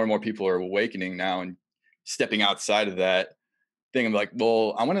thing. More and more people are awakening now and stepping outside of that thing. I'm like,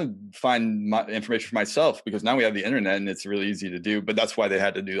 well, I want to find my information for myself, because now we have the internet and it's really easy to do. But that's why they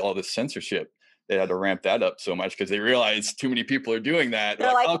had to do all this censorship. They had to ramp that up so much, because they realized too many people are doing that.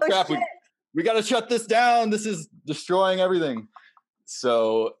 They're like, oh crap, we got to shut this down. This is destroying everything.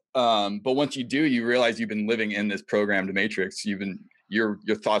 So, but once you do, you realize you've been living in this programmed matrix. Your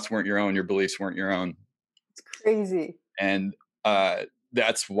thoughts weren't your own. Your beliefs weren't your own. It's crazy. And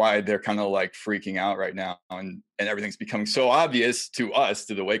that's why they're kind of like freaking out right now. And everything's becoming so obvious to us,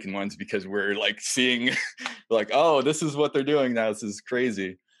 to the awakened ones, because we're like seeing like, oh, this is what they're doing now. This is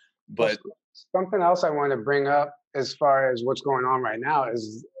crazy. But something else I want to bring up as far as what's going on right now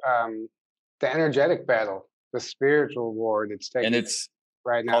is the energetic battle, the spiritual war that's taking and it's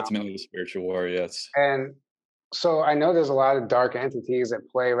right now. Ultimately the spiritual war, yes. And so I know there's a lot of dark entities at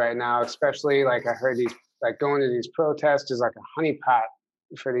play right now, especially like I heard these, like going to these protests is like a honeypot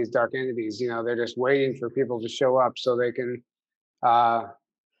for these dark entities. They're just waiting for people to show up so they can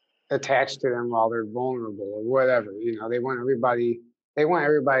attach to them while they're vulnerable or whatever. They want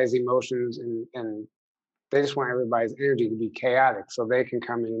everybody's emotions and they just want everybody's energy to be chaotic so they can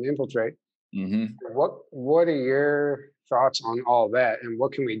come in and infiltrate. Mm-hmm. What are your thoughts on all that, and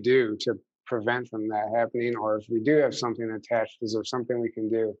what can we do to prevent from that happening? Or if we do have something attached, is there something we can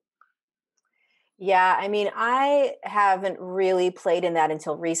do? Yeah, I mean, I haven't really played in that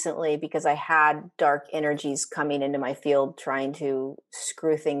until recently because I had dark energies coming into my field trying to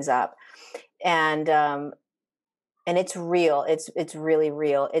screw things up. And it's real. It's really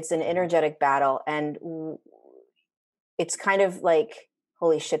real. It's an energetic battle, and it's kind of like,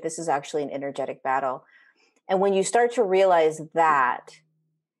 holy shit, this is actually an energetic battle. And when you start to realize that,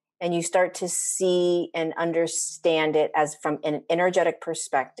 and you start to see and understand it as from an energetic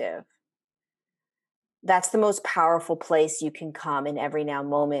perspective, that's the most powerful place you can come in every now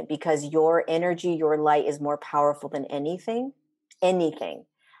moment, because your energy, your light is more powerful than anything.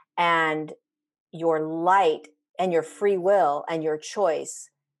 And your light and your free will and your choice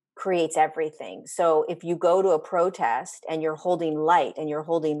creates everything. So if you go to a protest and you're holding light and you're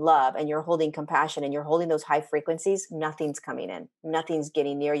holding love and you're holding compassion and you're holding those high frequencies, nothing's coming in. Nothing's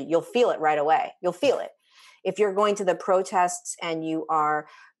getting near you. You'll feel it right away. You'll feel it. If you're going to the protests and you are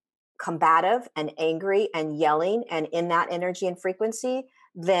combative and angry and yelling and in that energy and frequency,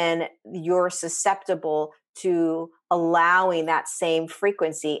 then you're susceptible to allowing that same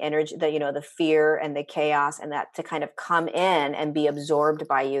frequency energy, the fear and the chaos and that to kind of come in and be absorbed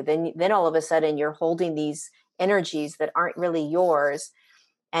by you. Then all of a sudden you're holding these energies that aren't really yours,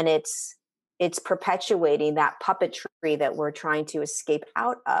 and it's perpetuating that puppetry that we're trying to escape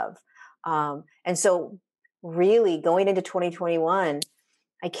out of. And so really going into 2021,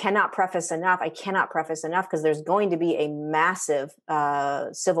 I cannot preface enough, because there's going to be a massive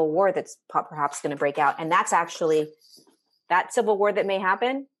civil war that's perhaps going to break out. And that's actually, that civil war that may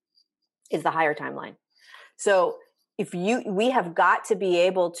happen is the higher timeline. So we have got to be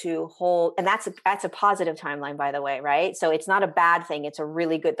able to hold, and that's a positive timeline, by the way, right? So it's not a bad thing. It's a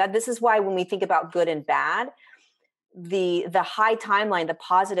really good, this is why when we think about good and bad, the high timeline, the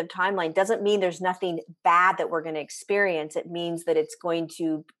positive timeline, doesn't mean there's nothing bad that we're going to experience. It means that it's going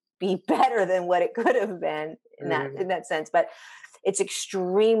to be better than what it could have been in that sense. But it's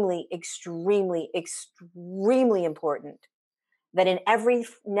extremely, extremely, extremely important that in every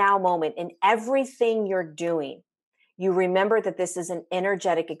now moment, in everything you're doing, you remember that this is an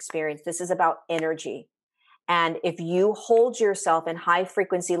energetic experience. This is about energy. And if you hold yourself in high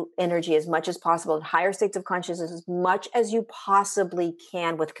frequency energy as much as possible, in higher states of consciousness as much as you possibly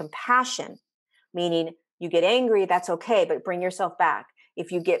can, with compassion, meaning you get angry, that's okay, but bring yourself back.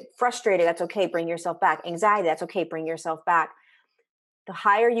 If you get frustrated, that's okay, bring yourself back. Anxiety, that's okay, bring yourself back. The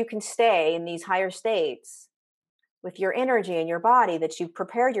higher you can stay in these higher states with your energy and your body that you've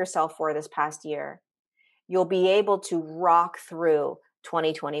prepared yourself for this past year, you'll be able to rock through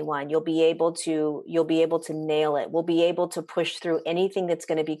 2021. You'll be able to nail it. We'll be able to push through anything that's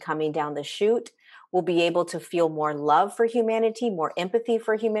going to be coming down the chute. We'll be able to feel more love for humanity, more empathy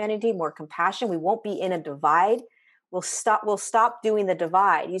for humanity, more compassion. We won't be in a divide. We'll stop doing the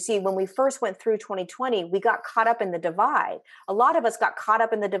divide. You see, when we first went through 2020, we got caught up in the divide. A lot of us got caught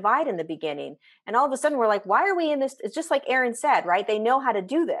up in the divide in the beginning. And all of a sudden we're like, why are we in this? It's just like Aaron said, right? They know how to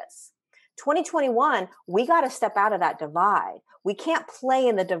do this. 2021, we got to step out of that divide. We can't play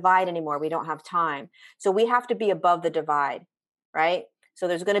in the divide anymore. We don't have time. So we have to be above the divide, right? So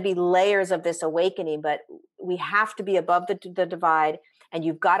there's going to be layers of this awakening, but we have to be above the divide, and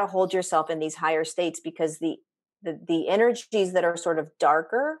you've got to hold yourself in these higher states, because the energies that are sort of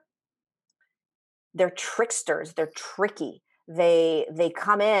darker, they're tricksters, they're tricky. They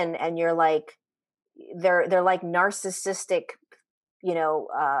come in and you're like, they're like narcissistic,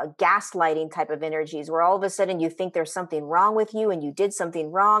 gaslighting type of energies, where all of a sudden you think there's something wrong with you and you did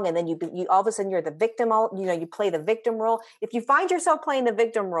something wrong. And then you all of a sudden you're the victim, you play the victim role. If you find yourself playing the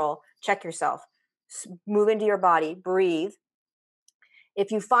victim role, check yourself, move into your body, breathe.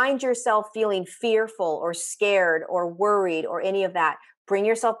 If you find yourself feeling fearful or scared or worried or any of that, bring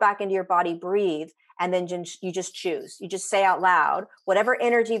yourself back into your body, breathe. And then you just choose. You just say out loud, whatever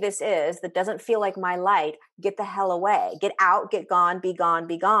energy this is that doesn't feel like my light, get the hell away. Get out, get gone, be gone,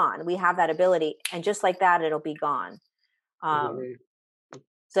 be gone. We have that ability. And just like that, it'll be gone.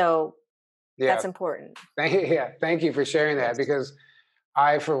 So that's important. Thank you for sharing that, because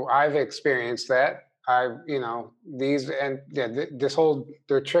I've experienced that. They're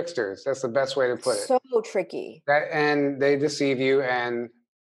tricksters. That's the best way to put it. So tricky. And they deceive you, and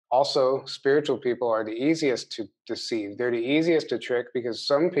also spiritual people are the easiest to deceive. They're the easiest to trick, because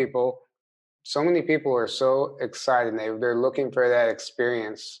so many people are so excited. They're looking for that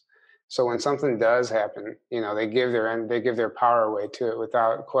experience. So when something does happen, they give their power away to it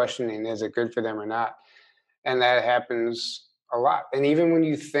without questioning, is it good for them or not? And that happens a lot. And even when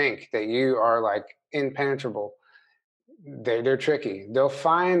you think that you are like impenetrable, they're tricky. They'll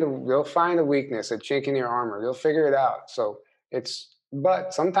find a weakness, a chink in your armor. They'll figure it out. So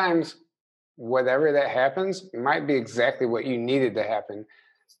but sometimes whatever that happens might be exactly what you needed to happen.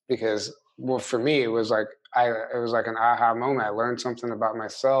 Because, well, for me, it was like an aha moment. I learned something about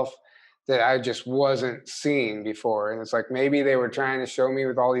myself that I just wasn't seeing before. And it's like, maybe they were trying to show me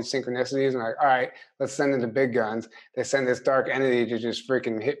with all these synchronicities, and like, all right, let's send in the big guns. They send this dark entity to just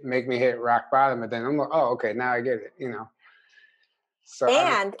freaking make me hit rock bottom. But then I'm like, oh, okay, now I get it, So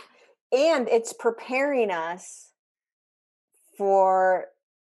and it's preparing us for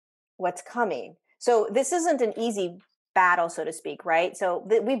what's coming. So this isn't an easy battle, so to speak, right? So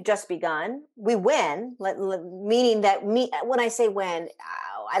we've just begun. We win, meaning that when I say win,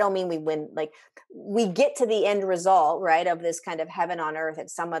 I don't mean we win, like we get to the end result, right, of this kind of heaven on earth at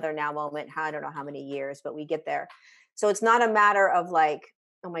some other now moment. I don't know how many years, but we get there. So it's not a matter of like,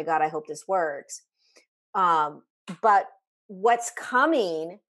 oh my God, I hope this works. But what's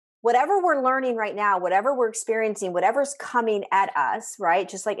coming, whatever we're learning right now, whatever we're experiencing, whatever's coming at us, right?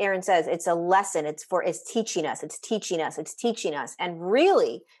 Just like Aaron says, it's a lesson. It's teaching us. And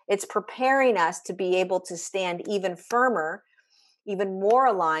really, it's preparing us to be able to stand even firmer, even more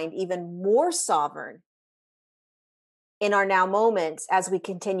aligned, even more sovereign in our now moments as we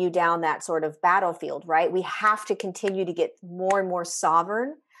continue down that sort of battlefield, right? We have to continue to get more and more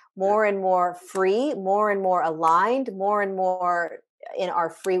sovereign, more and more free, more and more aligned, more and more in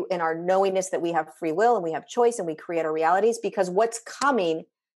our knowingness that we have free will and we have choice and we create our realities, because what's coming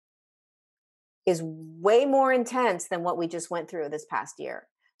is way more intense than what we just went through this past year.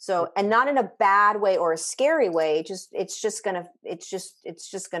 So, and not in a bad way or a scary way, it's just going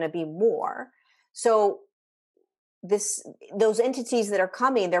to be more. So those entities that are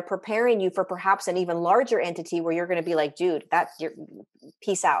coming, they're preparing you for perhaps an even larger entity where you're going to be like, dude,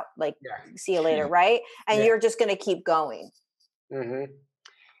 peace out. Like, see you later. Right. And you're just going to keep going. Mm-hmm.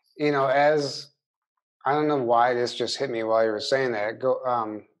 As I don't know why this just hit me while you were saying that.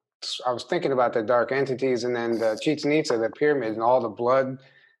 I was thinking about the dark entities, and then the Chichen Itza, the pyramid, and all the blood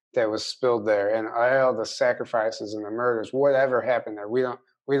that was spilled there, and all the sacrifices and the murders. Whatever happened there, we don't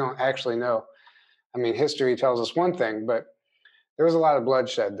actually know. I mean, history tells us one thing, but there was a lot of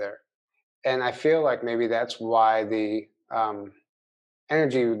bloodshed there, and I feel like maybe that's why the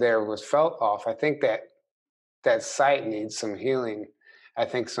energy there was felt off. I think that site needs some healing. I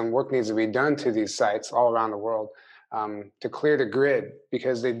think some work needs to be done to these sites all around the world to clear the grid,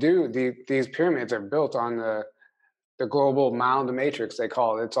 because these pyramids are built on the global mound matrix, they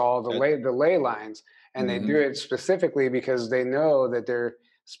call it. It's all the ley lines, and they do it specifically because they know that they're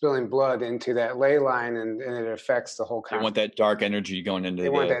spilling blood into that ley line, and it affects the whole. They want that dark energy going into. They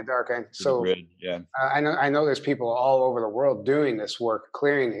want that dark energy. So grid. Yeah, I know there's people all over the world doing this work,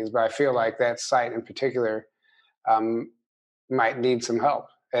 clearing these, but I feel like that site in particular might need some help,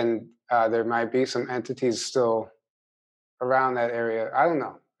 and there might be some entities still around that area. I don't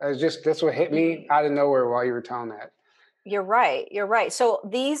know. That's what hit me out of nowhere while you were telling that. You're right. So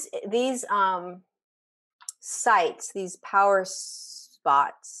these sites, these power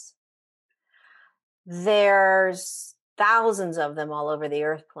spots, there's thousands of them all over the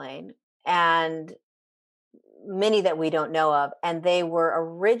earth plane, and many that we don't know of. And they were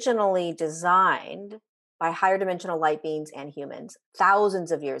originally designed by higher dimensional light beings and humans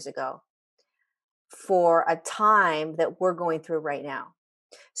thousands of years ago for a time that we're going through right now.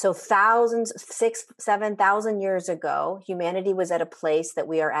 So 7,000 years ago, humanity was at a place that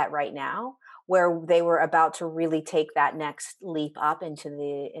we are at right now, where they were about to really take that next leap up into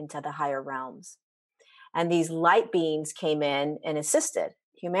the higher realms. And these light beings came in and assisted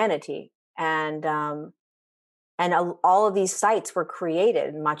humanity. And all of these sites were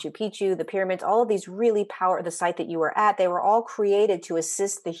created, Machu Picchu, the pyramids, all of these really the site that you were at, they were all created to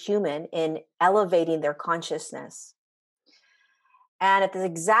assist the human in elevating their consciousness. And at the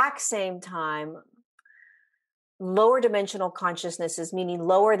exact same time, lower dimensional consciousnesses, meaning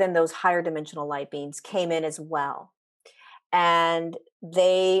lower than those higher dimensional light beings, came in as well. And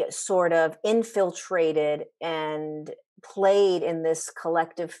they sort of infiltrated and played in this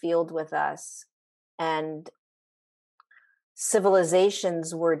collective field with us. And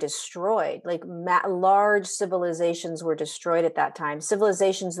civilizations were destroyed, like large civilizations were destroyed at that time,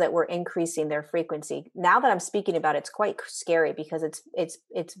 civilizations that were increasing their frequency. Now that I'm speaking about it, it's quite scary because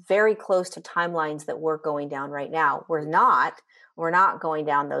it's very close to timelines that we're going down right now. We're not going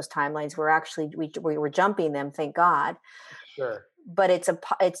down those timelines. We're actually, we were jumping them, thank God. Sure. But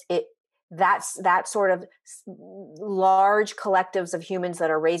that's that sort of large collectives of humans that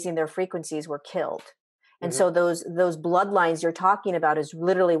are raising their frequencies were killed. And so those bloodlines you're talking about is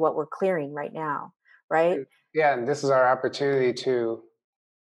literally what we're clearing right now, right? Yeah, and this is our opportunity to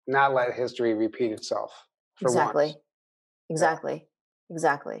not let history repeat itself for Exactly. once. Exactly. Yeah.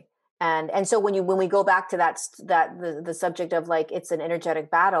 Exactly. And so when we go back to the subject of like, it's an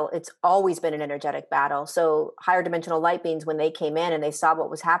energetic battle, it's always been an energetic battle. So higher dimensional light beings, when they came in and they saw what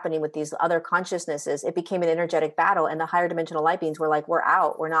was happening with these other consciousnesses, it became an energetic battle. And the higher dimensional light beings were like, we're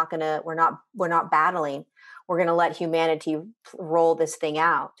out. We're not battling. We're going to let humanity roll this thing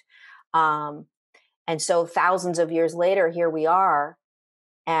out. And so thousands of years later, here we are,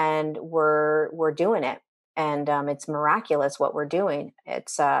 and we're doing it. And it's miraculous what we're doing.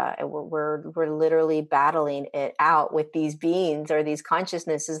 It's we're literally battling it out with these beings or these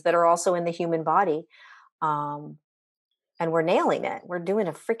consciousnesses that are also in the human body, and we're nailing it. We're doing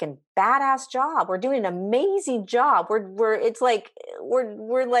a freaking badass job. We're doing an amazing job. It's like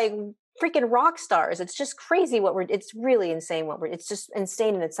we're like freaking rock stars. It's just crazy it's really insane it's just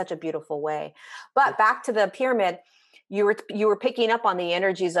insane, and it's such a beautiful way. But back to the pyramid. You were picking up on the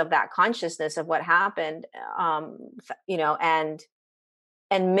energies of that consciousness of what happened, and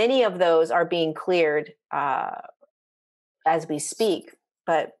many of those are being cleared as we speak.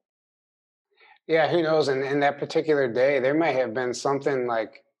 But yeah, who knows? And in that particular day, there may have been something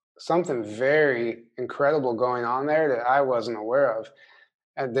very incredible going on there that I wasn't aware of,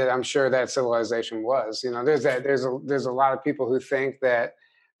 and that I'm sure that civilization was. There's a lot of people who think that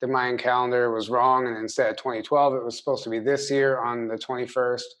the Mayan calendar was wrong, and instead of 2012, it was supposed to be this year on the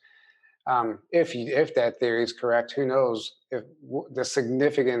 21st. If that theory is correct, who knows if the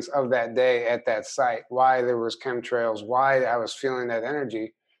significance of that day at that site, why there was chemtrails, why I was feeling that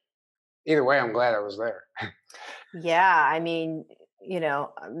energy. Either way, I'm glad I was there. Yeah, I mean,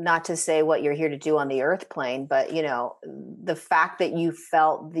 not to say what you're here to do on the earth plane, but the fact that you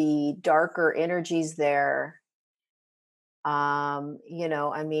felt the darker energies there.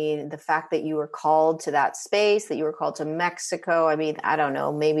 I mean, the fact that you were called to that space, that you were called to Mexico. I mean, I don't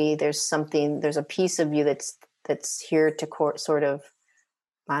know, maybe there's a piece of you that's here to sort of,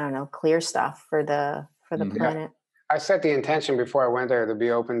 I don't know, clear stuff for the planet. I set the intention before I went there to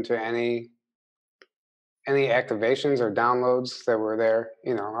be open to any activations or downloads that were there.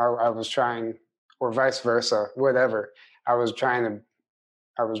 I was trying, or vice versa, whatever.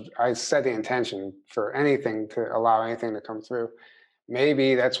 I set the intention for anything, to allow anything to come through.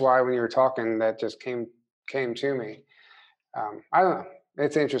 Maybe that's why when you were talking, that just came to me. I don't know.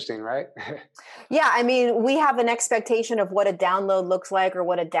 It's interesting, right? Yeah, I mean, we have an expectation of what a download looks like or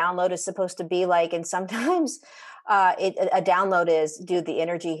what a download is supposed to be like, and sometimes a download is, dude, the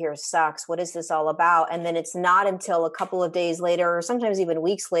energy here sucks. What is this all about? And then it's not until a couple of days later, or sometimes even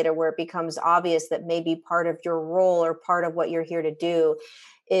weeks later, where it becomes obvious that maybe part of your role or part of what you're here to do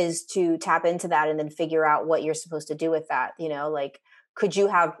is to tap into that and then figure out what you're supposed to do with that. Like, could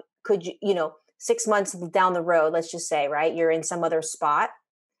you 6 months down the road, let's just say, right, you're in some other spot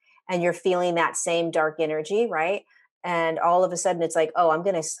and you're feeling that same dark energy, right? And all of a sudden it's like, oh, I'm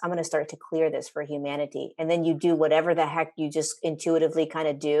going to start to clear this for humanity. And then you do whatever the heck you just intuitively kind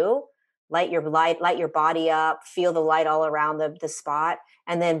of do, light your body up, feel the light all around the spot.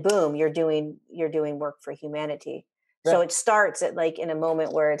 And then boom, you're doing work for humanity. Yeah. So it starts at like in a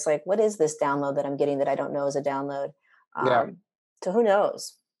moment where it's like, what is this download that I'm getting that I don't know is a download? So who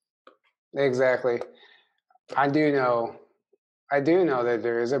knows? Exactly. I do know that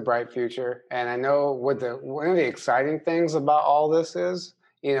there is a bright future, and I know one of the exciting things about all this is,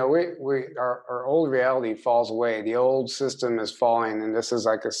 our old reality falls away. The old system is falling, and this is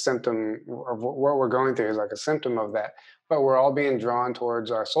like a symptom of what we're going through, is like a symptom of that. But we're all being drawn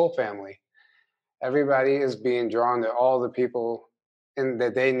towards our soul family. Everybody is being drawn to all the people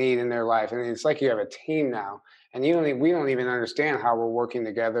that they need in their life, and it's like you have a team now. And we don't even understand how we're working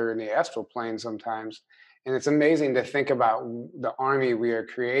together in the astral plane sometimes. And it's amazing to think about the army we are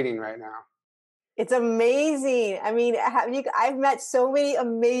creating right now. It's amazing. I mean, I've met so many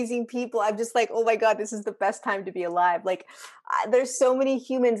amazing people. I'm just like, oh my God, this is the best time to be alive. Like, there's so many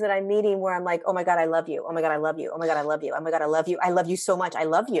humans that I'm meeting where I'm like, oh my God, I love you. Oh my God, I love you. Oh my God, I love you. Oh my God, I love you. I love you so much. I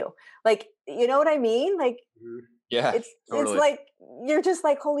love you. Like, you know what I mean? Like, yeah, it's totally. It's like, you're just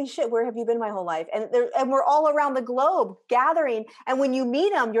like, holy shit, where have you been my whole life? And we're all around the globe gathering. And when you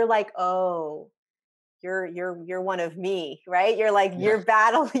meet them, you're like, oh, you're one of me, right? You're like, you're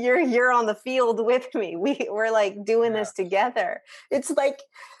on the field with me. We're like doing this together. It's like,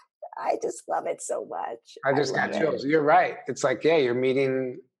 I just love it so much. I just got chills. You're right. It's like, yeah, you're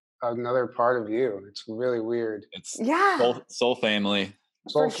meeting another part of you. It's really weird. It's soul family.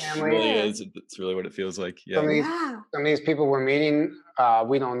 soul For family. It really sure. is. It's really what it feels like. Some Yeah. of some of these people we're meeting,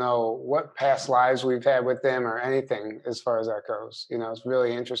 we don't know what past lives we've had with them or anything as far as that goes. You know, it's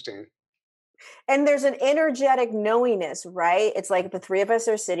really interesting. And there's an energetic knowingness, right? It's like the three of us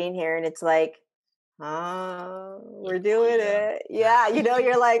are sitting here and it's like, we're doing it. Yeah. You know,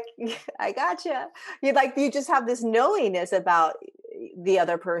 you're like, I gotcha. You like, you just have this knowingness about the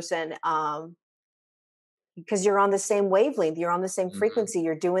other person. Because you're on the same wavelength, you're on the same frequency,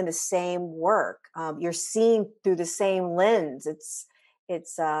 you're doing the same work, you're seeing through the same lens.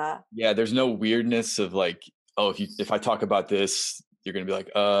 It's Yeah, there's no weirdness of like, oh, if I talk about this, you're gonna be like,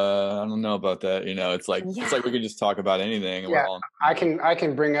 I don't know about that. You know, it's like we can just talk about anything, and Yeah, we're all. I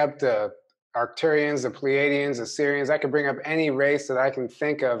can bring up the Arcturians, the Pleiadians, the Syrians. I can bring up any race that I can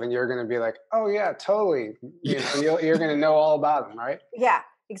think of, and you're going to be like, "Oh yeah, totally." You know, you're going to know all about them, right? Yeah,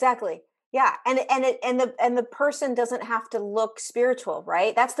 exactly. Yeah, and the person doesn't have to look spiritual,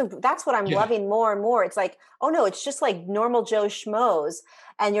 right? That's what I'm loving more and more. It's like, oh no, it's just like normal Joe schmoes,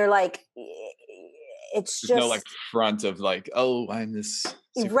 and you're like, it's There's just no like front of like, oh, I'm this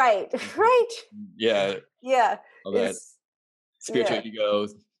super right. yeah, Yeah, all that spiritual ego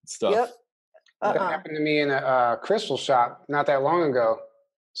stuff. Yep. That happened to me in a crystal shop not that long ago.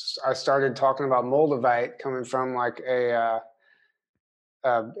 I started talking about Moldavite coming from like a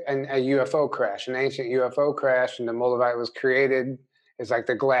UFO crash, an ancient UFO crash, and the Moldavite was created. It's like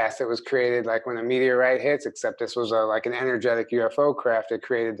the glass that was created like when a meteorite hits, except this was like an energetic UFO craft that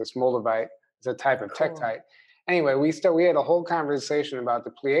created this Moldavite. It's a type of tektite. Anyway, we had a whole conversation about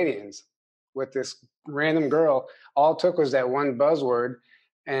the Pleiadians with this random girl. All it took was that one buzzword,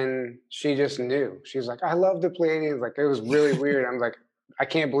 and she just knew. She was like, "I love the Pleiadians." Like, it was really weird. I'm like, I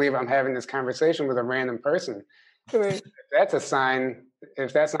can't believe I'm having this conversation with a random person. Right. That's a sign.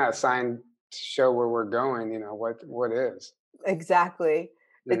 If that's not a sign to show where we're going, you know, what is? Exactly.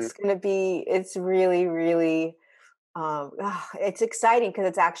 It's going to be, it's really, really, it's exciting because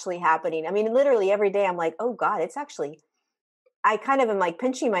it's actually happening. I mean, literally every day I'm like, oh God, it's actually, I kind of am like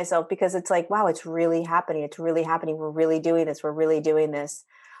pinching myself because it's like, wow, it's really happening. It's really happening. We're really doing this. We're really doing this.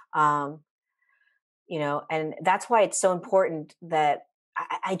 Um, you know, and that's why it's so important that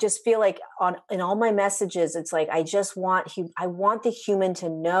I just feel like in all my messages, it's like, I want the human to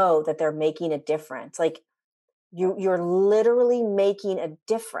know that they're making a difference. Like you're literally making a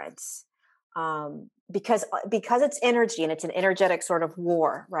difference. Because it's energy and it's an energetic sort of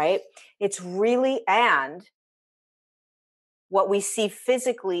war, right? It's really, and what we see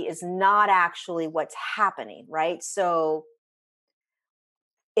physically is not actually what's happening, right? So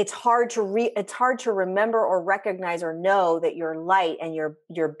it's hard to remember or recognize or know that your light and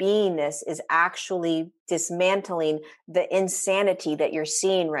your beingness is actually dismantling the insanity that you're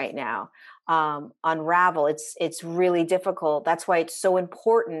seeing right now unravel. It's really difficult. That's why it's so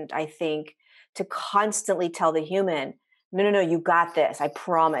important, I think, to constantly tell the human, no, you got this. I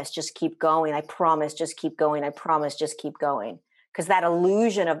promise, just keep going. I promise, just keep going. I promise, just keep going. Because that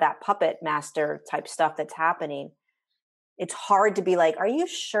illusion of that puppet master type stuff that's happening, it's hard to be like, are you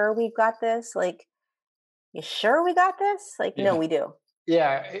sure we've got this? Like, you sure we got this? Like, no, we do.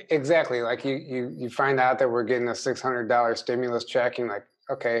 Yeah, exactly. Like you find out that we're getting a $600 stimulus check, and like,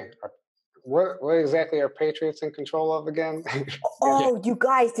 okay, what exactly are Patriots in control of again? Oh, you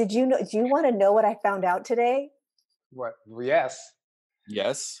guys, do you want to know what I found out today? What? Yes.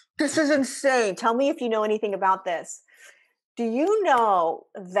 This is insane. Tell me if you know anything about this. Do you know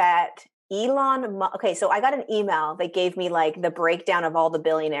that okay, so I got an email that gave me like the breakdown of all the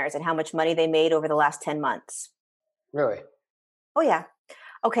billionaires and how much money they made over the last 10 months. Really? Oh, yeah.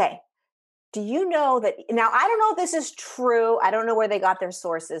 Okay. Do you know that now? I don't know if this is true. I don't know where they got their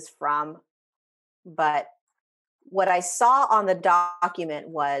sources from, but what I saw on the document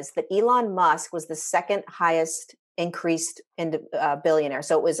was that Elon Musk was the second highest increased billionaire.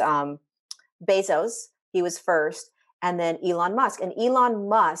 So it was Bezos, he was first, and then Elon Musk. And Elon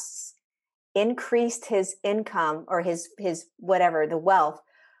Musk's increased his income or his whatever, the wealth,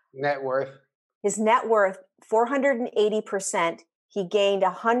 his net worth 480%. He gained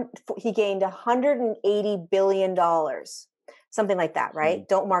 $180 billion, something like that, right?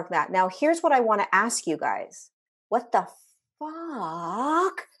 Don't mark that. Now, here's what I want to ask you guys. What the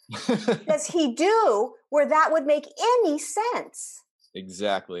fuck does he do where that would make any sense?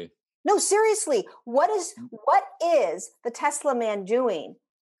 Exactly. No, seriously. What is the Tesla man doing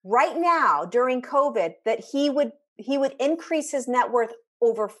right now during COVID that he would increase his net worth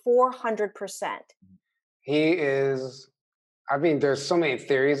over 400%? He is. I mean, there's so many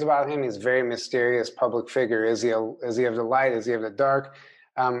theories about him. He's a very mysterious public figure. Is he of the light? Is he of the dark?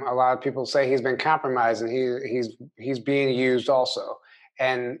 A lot of people say he's been compromised, and he's being used also.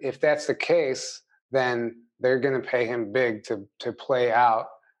 And if that's the case, then they're going to pay him big to play out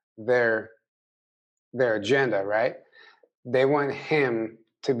their agenda, right? They want him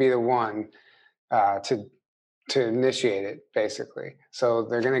to be the one to initiate it, basically. So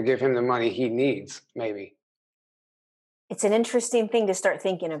they're going to give him the money he needs, maybe. It's an interesting thing to start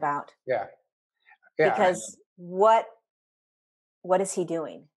thinking about. Yeah. Because what is he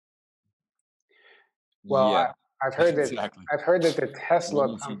doing? Well, yeah, I've heard that exactly. I've heard that the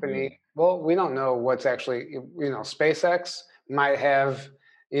Tesla company. Well, we don't know what's actually. SpaceX might have.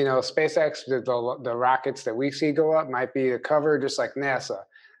 SpaceX, the rockets that we see go up might be a cover, just like NASA.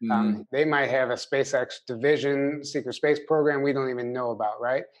 They might have a SpaceX division, secret space program we don't even know about,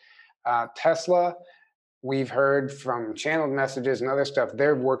 right? Tesla, we've heard from channeled messages and other stuff.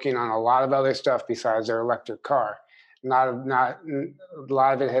 They're working on a lot of other stuff besides their electric car. Not a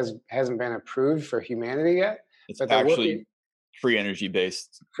lot of it hasn't been approved for humanity yet. It's actually free energy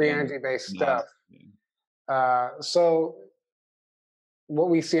based. Stuff. So what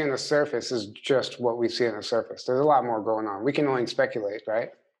we see on the surface is just what we see on the surface. There's a lot more going on. We can only speculate,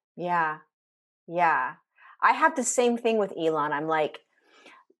 right? Yeah. I have the same thing with Elon. I'm like,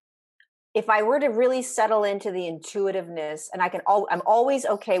 if I were to really settle into the intuitiveness, and I'm always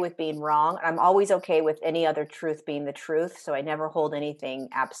okay with being wrong. I'm always okay with any other truth being the truth. So I never hold anything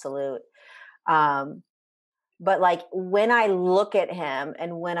absolute. But like when I look at him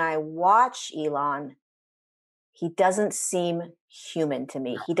and when I watch Elon, he doesn't seem human to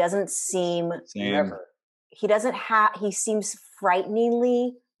me. He doesn't seem, he seems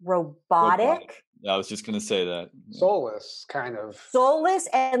frighteningly robotic. I was just going to say that. Soulless, kind of. Soulless,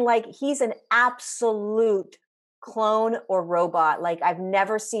 and like he's an absolute clone or robot. Like I've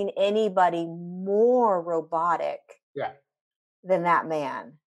never seen anybody more robotic than that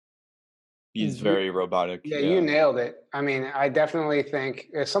man. He's very robotic. Yeah, you nailed it. I mean, I definitely think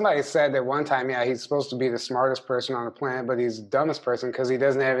if somebody said that one time, he's supposed to be the smartest person on the planet, but he's the dumbest person because he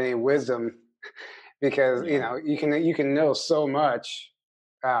doesn't have any wisdom. Because you can know so much.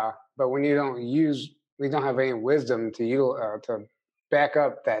 But when we don't have any wisdom to back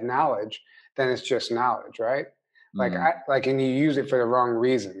up that knowledge, then it's just knowledge, right? And you use it for the wrong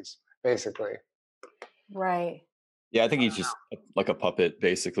reasons, basically. Right. Yeah, I think he's just like a puppet,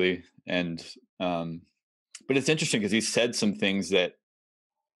 basically. And but it's interesting because he said some things that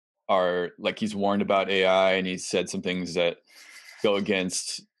are like he's warned about AI, and he's said some things that go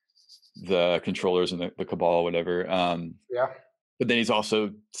against the controllers and the cabal, whatever. But then he's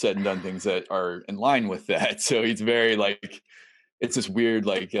also said and done things that are in line with that. So he's very like, it's this weird,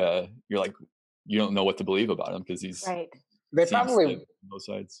 like, you're like, you don't know what to believe about him because he's right. They probably both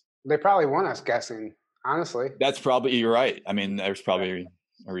sides. They probably want us guessing, honestly. That's probably, you're right. I mean, there's probably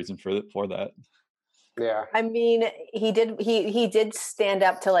a reason for that. Yeah. I mean, he did stand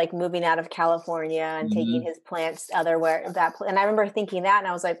up to like moving out of California and taking his plants otherwhere. And I remember thinking that, and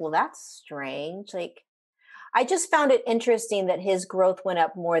I was like, well, that's strange. Like, I just found it interesting that his growth went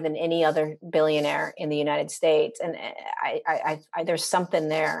up more than any other billionaire in the United States, and I there's something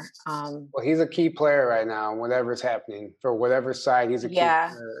there. Well, he's a key player right now. Whatever's happening for whatever side, he's a key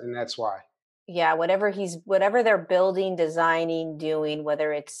player, and that's why. Yeah, whatever they're building, designing, doing,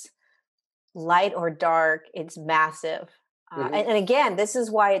 whether it's light or dark, it's massive. And again, this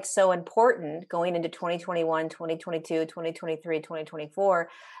is why it's so important going into 2021, 2022, 2023, 2024,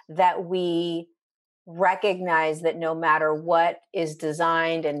 that we recognize that no matter what is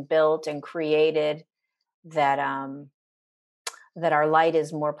designed and built and created, that our light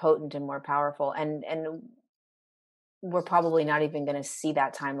is more potent and more powerful. And we're probably not even going to see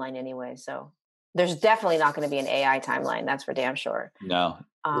that timeline anyway. So there's definitely not going to be an AI timeline. That's for damn sure. No,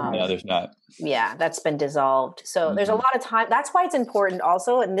 there's not. Yeah, that's been dissolved. So there's a lot of time. That's why it's important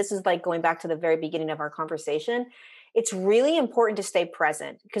also. And this is like going back to the very beginning of our conversation. It's really important to stay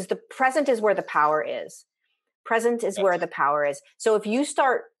present because the present is where the power is. Present is where the power is. So if you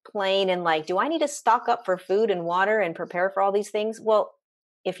start playing in like, do I need to stock up for food and water and prepare for all these things? Well,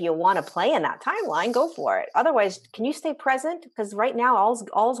 if you want to play in that timeline, go for it. Otherwise, can you stay present? Because right now,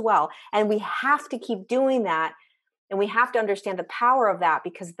 all's well. And we have to keep doing that. And we have to understand the power of that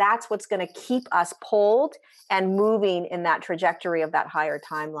because that's what's going to keep us pulled and moving in that trajectory of that higher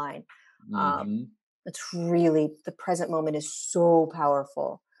timeline. It's really, the present moment is so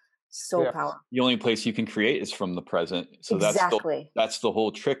powerful. So powerful. The only place you can create is from the present. So exactly. that's the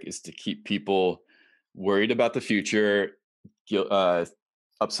whole trick, is to keep people worried about the future,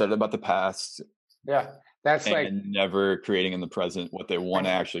 upset about the past. Yeah. That's and never creating in the present what they want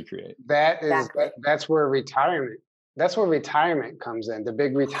to actually create. That's where retirement comes in. The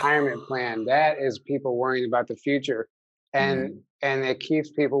big retirement plan. That is people worrying about the future and it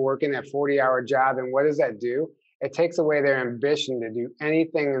keeps people working that 40-hour job. And what does that do? It takes away their ambition to do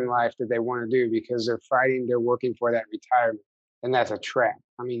anything in life that they want to do because they're working for that retirement. And that's a trap.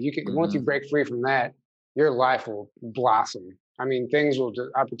 I mean, once you break free from that, your life will blossom. I mean,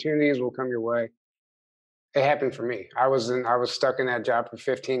 opportunities will come your way. It happened for me. I was stuck in that job for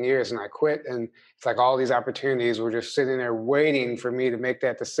 15 years and I quit. And it's like all these opportunities were just sitting there waiting for me to make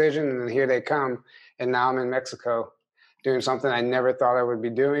that decision. And then here they come. And now I'm in Mexico doing something I never thought I would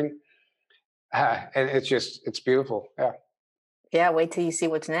be doing. And it's beautiful. Yeah. Yeah. Wait till you see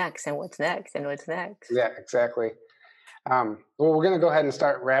what's next and what's next and what's next. Yeah, exactly. Well, we're going to go ahead and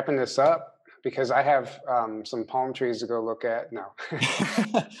start wrapping this up because I have some palm trees to go look at. No.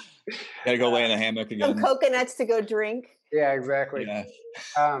 Gotta go lay in a hammock again. Some coconuts to go drink. Yeah, exactly. Yeah.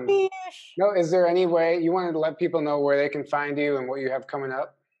 No, is there any way you wanted to let people know where they can find you and what you have coming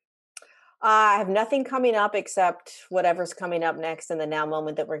up? I have nothing coming up except whatever's coming up next in the now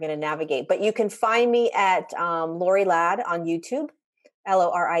moment that we're going to navigate. But you can find me at Lori Ladd on YouTube,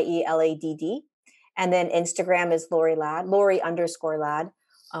 LORIELADD. And then Instagram is Lori Ladd, Lori_Ladd.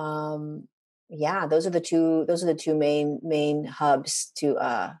 Yeah, those are the two main hubs to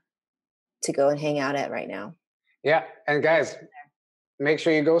go and hang out at right now. Yeah. And guys, make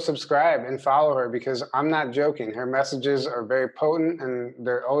sure you go subscribe and follow her because I'm not joking. Her messages are very potent and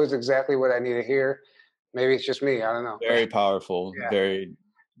they're always exactly what I need to hear. Maybe it's just me. I don't know. Very powerful.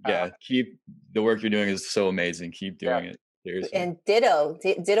 Yeah. Keep the work you're doing is so amazing. Keep doing it. Seriously. And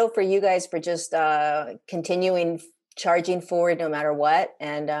ditto for you guys for just continuing charging forward no matter what.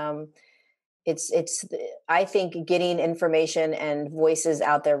 And it's I think getting information and voices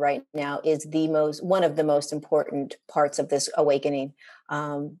out there right now is one of the most important parts of this awakening.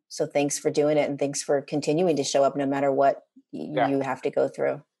 So thanks for doing it and thanks for continuing to show up no matter what you have to go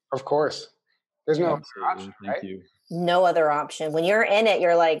through. Of course. There's no other option, right? Thank you. No other option. When you're in it,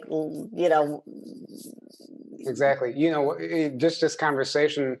 you're like, Exactly. Just this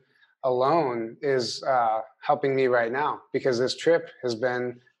conversation alone is helping me right now because this trip has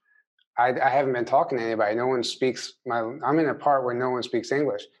been, I haven't been talking to anybody. No one speaks I'm in a part where no one speaks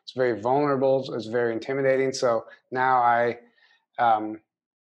English. It's very vulnerable. It's very intimidating. So now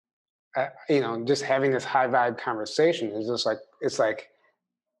just having this high vibe conversation is just like, it's like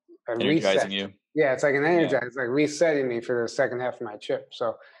a energizing reset. You. Yeah. It's like an energizer. It's like resetting me for the second half of my trip.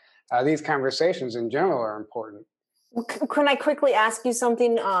 So these conversations in general are important. Can I quickly ask you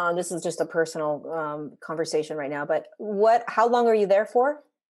something? This is just a personal conversation right now, but how long are you there for?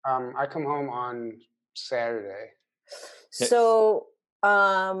 I come home on Saturday. So,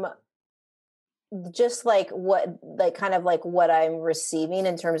 just like kind of like what I'm receiving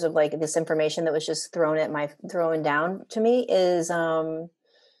in terms of like this information that was just thrown down to me is,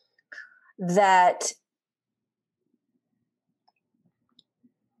 that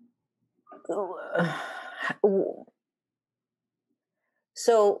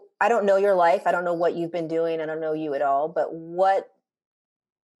so I don't know your life. I don't know what you've been doing. I don't know you at all, but whatever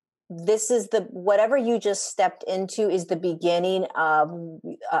you just stepped into is the beginning of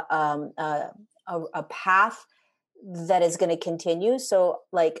a path that is going to continue. So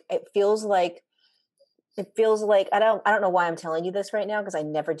like, it feels like, I don't know why I'm telling you this right now, because I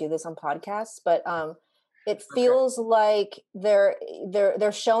never do this on podcasts, but, it feels like they're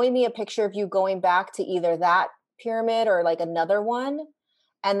showing me a picture of you going back to either that pyramid or like another one.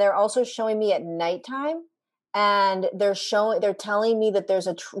 And they're also showing me at nighttime. And they're telling me that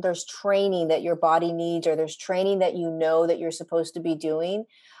there's training that your body needs, or there's training that that you're supposed to be doing.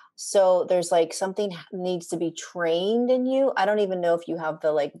 So there's like something needs to be trained in you. I don't even know if you have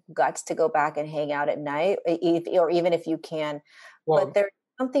the like guts to go back and hang out at night, or even if you can. Well, but there's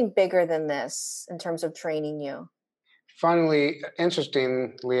something bigger than this in terms of training you.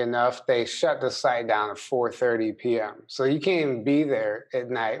 Interestingly enough, they shut the site down at 4:30 p.m. So you can't even be there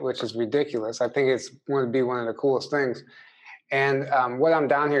at night, which is ridiculous. I think it's going to be one of the coolest things. And what I'm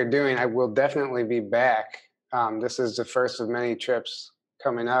down here doing, I will definitely be back. This is the first of many trips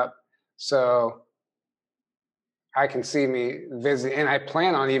coming up. So I can see me visit, and I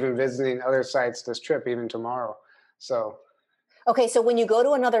plan on even visiting other sites this trip, even tomorrow. So. Okay, so when you go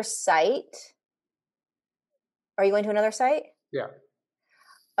to another site, are you going to another site? Yeah.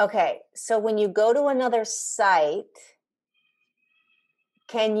 Okay, so when you go to another site,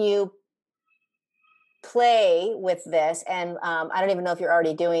 can you play with this? And I don't even know if you're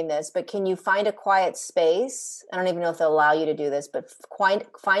already doing this, but can you find a quiet space? I don't even know if they'll allow you to do this, but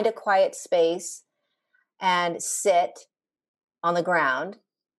find a quiet space and sit on the ground.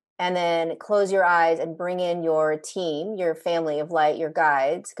 And then close your eyes and bring in your team, your family of light, your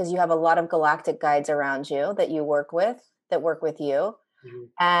guides, because you have a lot of galactic guides around you that you work with that work with you, Mhm.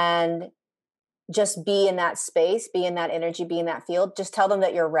 and just be in that space, be in that energy, be in that field. Just tell them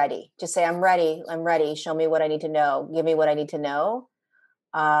that you're ready. Just say, I'm ready. I'm ready. Show me what I need to know. Give me what I need to know.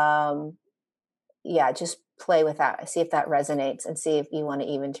 Yeah, just play with that. See if that resonates and see if you want to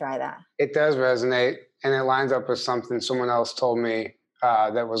even try that. It does resonate, and it lines up with something someone else told me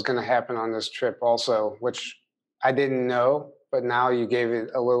that was going to happen on this trip also, which I didn't know, but now you gave it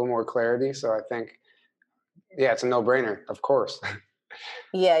a little more clarity. So I think, yeah, it's a no-brainer, of course.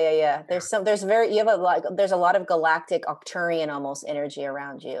 Yeah. There's a lot of galactic Arcturian almost energy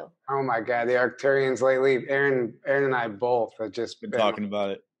around you. Oh my God, the Arcturians lately, Aaron and I both have just Been talking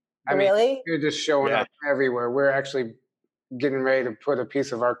about it. I mean, Really? you're just showing Yeah. up everywhere. We're actually getting ready to put a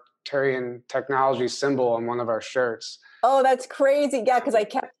piece of Arcturian technology symbol on one of our shirts. Oh, that's crazy. Yeah, because I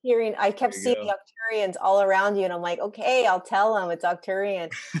kept seeing There the you go. Arcturians all around you, and I'm like, okay, I'll tell them it's Arcturian.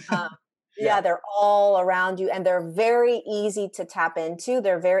 Um, Yeah. yeah, they're all around you, and they're very easy to tap into.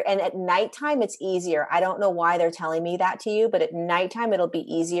 And at nighttime, it's easier. I don't know why they're telling me that to you, but at nighttime, it'll be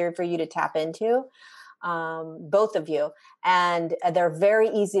easier for you to tap into, both of you. And they're very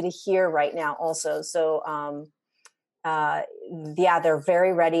easy to hear right now also. So, yeah, they're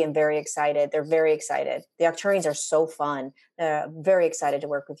very ready and very excited. They're very excited. The Arcturians are so fun. They're very excited to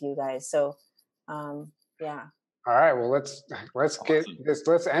work with you guys. So, yeah. All right. Well, let's get Awesome. this.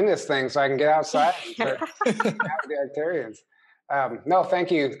 Let's end this thing so I can get outside and start hanging out with the Arcturians. No,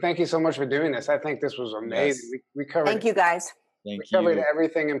 thank you so much for doing this. I think this was amazing. Yes. We covered. Thank you, guys. Thank We covered you.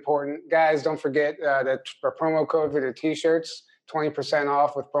 everything important, guys. Don't forget the promo code for the t-shirts: 20%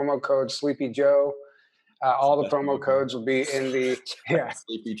 off with promo code Sleepy Joe. All the That's promo promo codes will be in the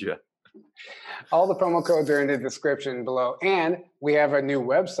Sleepy Joe. All the promo codes are in the description below, and we have a new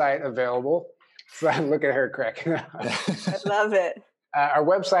website available. So look at her cracking up. I love it. Our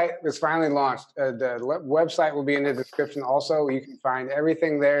website is finally launched. The website will be in the description also. You can find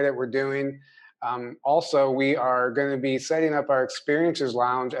everything there that we're doing. Also, we are going to be setting up our Experiences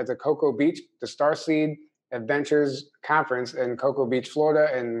Lounge at the Cocoa Beach, the Starseed Adventures Conference in Cocoa Beach,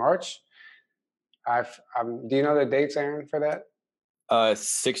 Florida in March. Do you know the dates, Aaron, for that?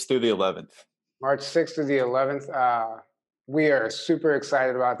 6th through the 11th. March 6th to the 11th. We are super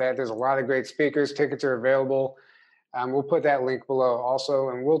excited about that. There's a lot of great speakers. Tickets are available. We'll put that link below also,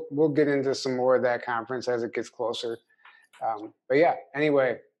 and we'll get into some more of that conference as it gets closer. But yeah,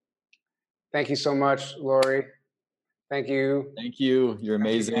 anyway, thank you so much, Lori. Thank you. Thank you. You're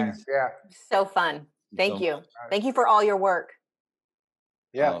amazing. Yeah. So fun. Thank So you. much. Thank you for all your work.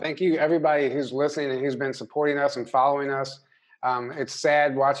 Yeah, thank you everybody who's listening and who's been supporting us and following us. It's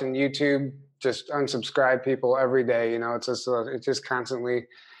sad watching YouTube just unsubscribe people every day. You know, it's just constantly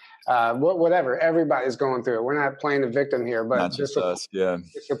whatever. Everybody's going through it. We're not playing the victim here, but not just us. Yeah.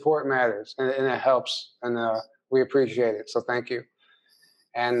 the support matters, and it helps, and we appreciate it. So thank you.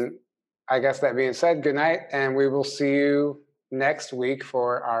 And I guess that being said, good night, and we will see you next week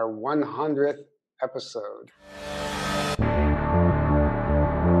for our 100th episode.